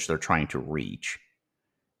conclusions in which they're trying to reach.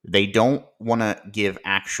 They don't want to give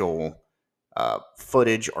actual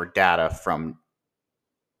footage or data from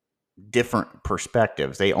different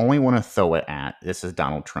perspectives. They only want to throw it at, this is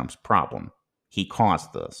Donald Trump's problem. He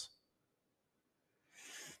caused this.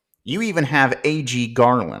 You even have A.G.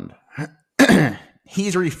 Garland.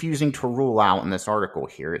 He's refusing to rule out, in this article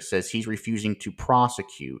here, it says he's refusing to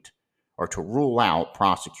prosecute or to rule out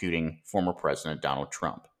prosecuting former President Donald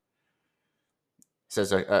Trump. It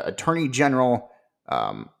says Attorney General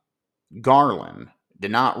Garland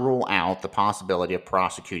did not rule out the possibility of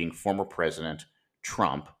prosecuting former President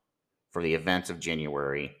Trump for the events of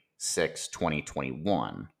January 6,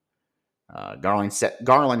 2021. Garland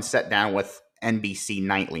sat down with NBC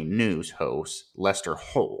Nightly News host Lester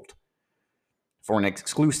Holt for an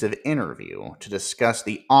exclusive interview to discuss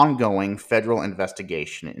the ongoing federal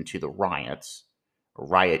investigation into the rioters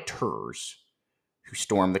who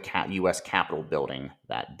stormed the U.S. Capitol building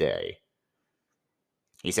that day.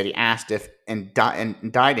 He said he asked if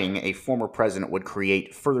indicting a former president would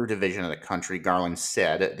create further division in the country. Garland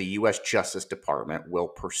said the U.S. Justice Department will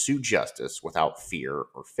pursue justice without fear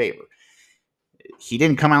or favor. He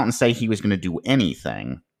didn't come out and say he was going to do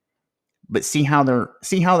anything, but see how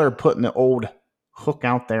they're putting the old hook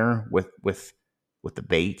out there with the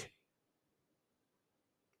bait.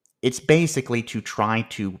 It's basically to try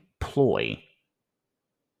to ploy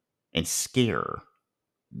and scare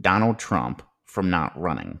Donald Trump from not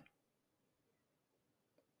running.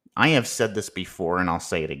 I have said this before, and I'll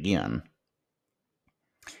say it again.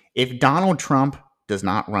 If Donald Trump does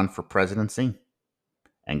not run for presidency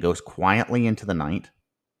and goes quietly into the night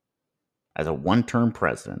as a one-term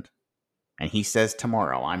president, and he says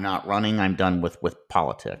tomorrow, I'm not running, I'm done with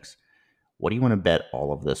politics, what do you want to bet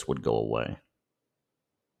all of this would go away?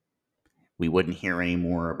 We wouldn't hear any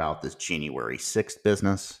more about this January 6th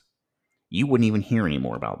business. You wouldn't even hear any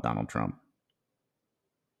more about Donald Trump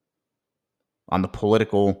on the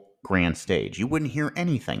political grand stage. You wouldn't hear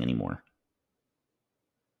anything anymore.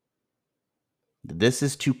 This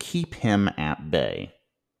is to keep him at bay.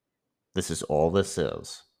 This is all this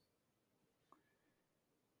is.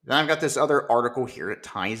 Then I've got this other article here that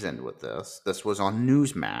ties in with this. This was on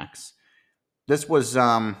Newsmax. This was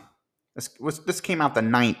this came out the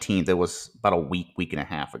 19th. It was about a week and a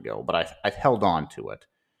half ago, but I've held on to it.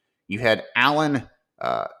 You had Alan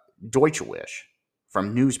Deutschwisch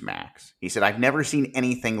from Newsmax. He said, I've never seen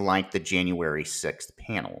anything like the January 6th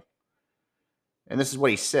panel. And this is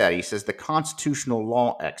what he said. He says, the constitutional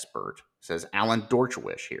law expert, says Alan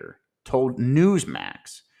Deutschwisch here, told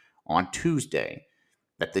Newsmax on Tuesday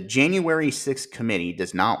that the January 6th committee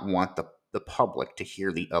does not want the public to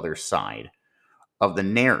hear the other side of the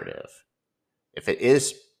narrative if it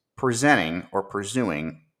is presenting or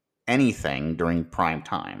pursuing anything during prime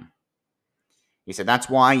time. He said that's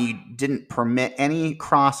why you didn't permit any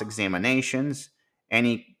cross-examinations,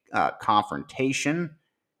 any confrontation,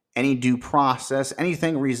 any due process,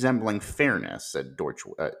 anything resembling fairness, said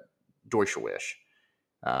Deutschwisch.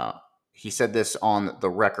 He said this on the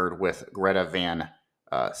record with Greta Van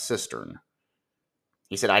Susteren.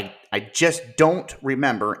 He said, I just don't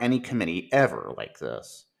remember any committee ever like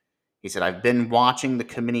this. He said, I've been watching the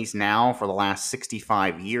committees now for the last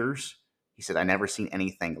 65 years. He said, I never seen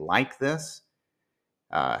anything like this.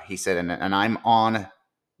 He said, and I'm on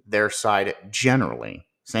their side generally,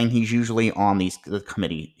 saying he's usually on the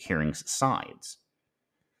committee hearings sides.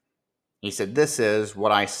 He said, this is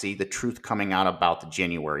what I see, the truth coming out about the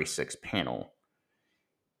January 6th panel.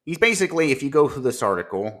 He's basically, if you go through this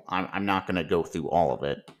article, I'm not going to go through all of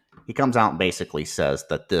it. He comes out and basically says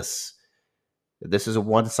that this is a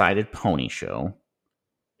one-sided pony show.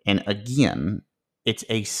 And again, it's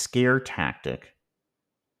a scare tactic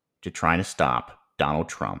to try to stop Donald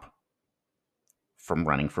Trump from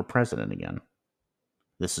running for president again.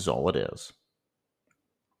 This is all it is.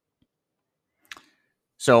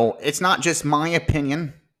 So it's not just my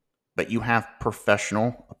opinion, but you have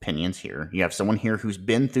professional opinions here. You have someone here who's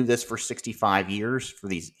been through this for 65 years for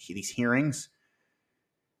these hearings.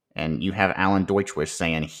 And you have Alan Deutschwisch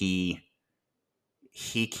saying he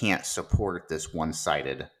can't support this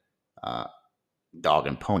one-sided dog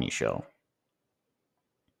and pony show.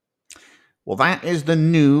 Well, that is the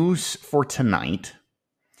news for tonight.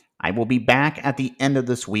 I will be back at the end of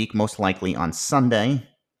this week, most likely on Sunday.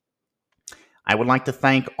 I would like to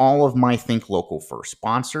thank all of my Think Local First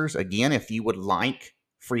sponsors. Again, if you would like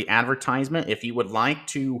free advertisement, if you would like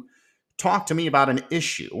to talk to me about an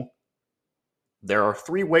issue, there are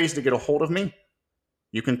 3 ways to get a hold of me.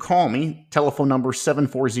 You can call me, telephone number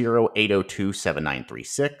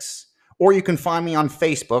 740-802-7936, or you can find me on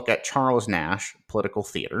Facebook at Charles Nash Political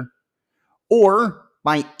Theater, or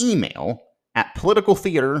by email at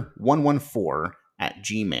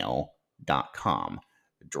politicaltheater114@gmail.com.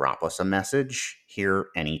 Drop us a message here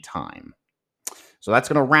anytime. So that's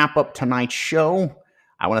going to wrap up tonight's show.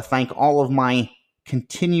 I want to thank all of my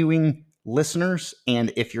continuing listeners,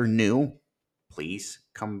 and if you're new, please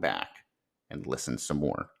come back and listen some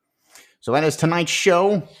more. So that is tonight's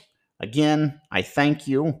show. Again, I thank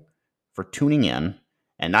you for tuning in,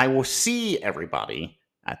 and I will see everybody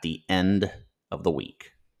at the end of the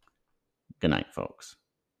week. Good night, folks.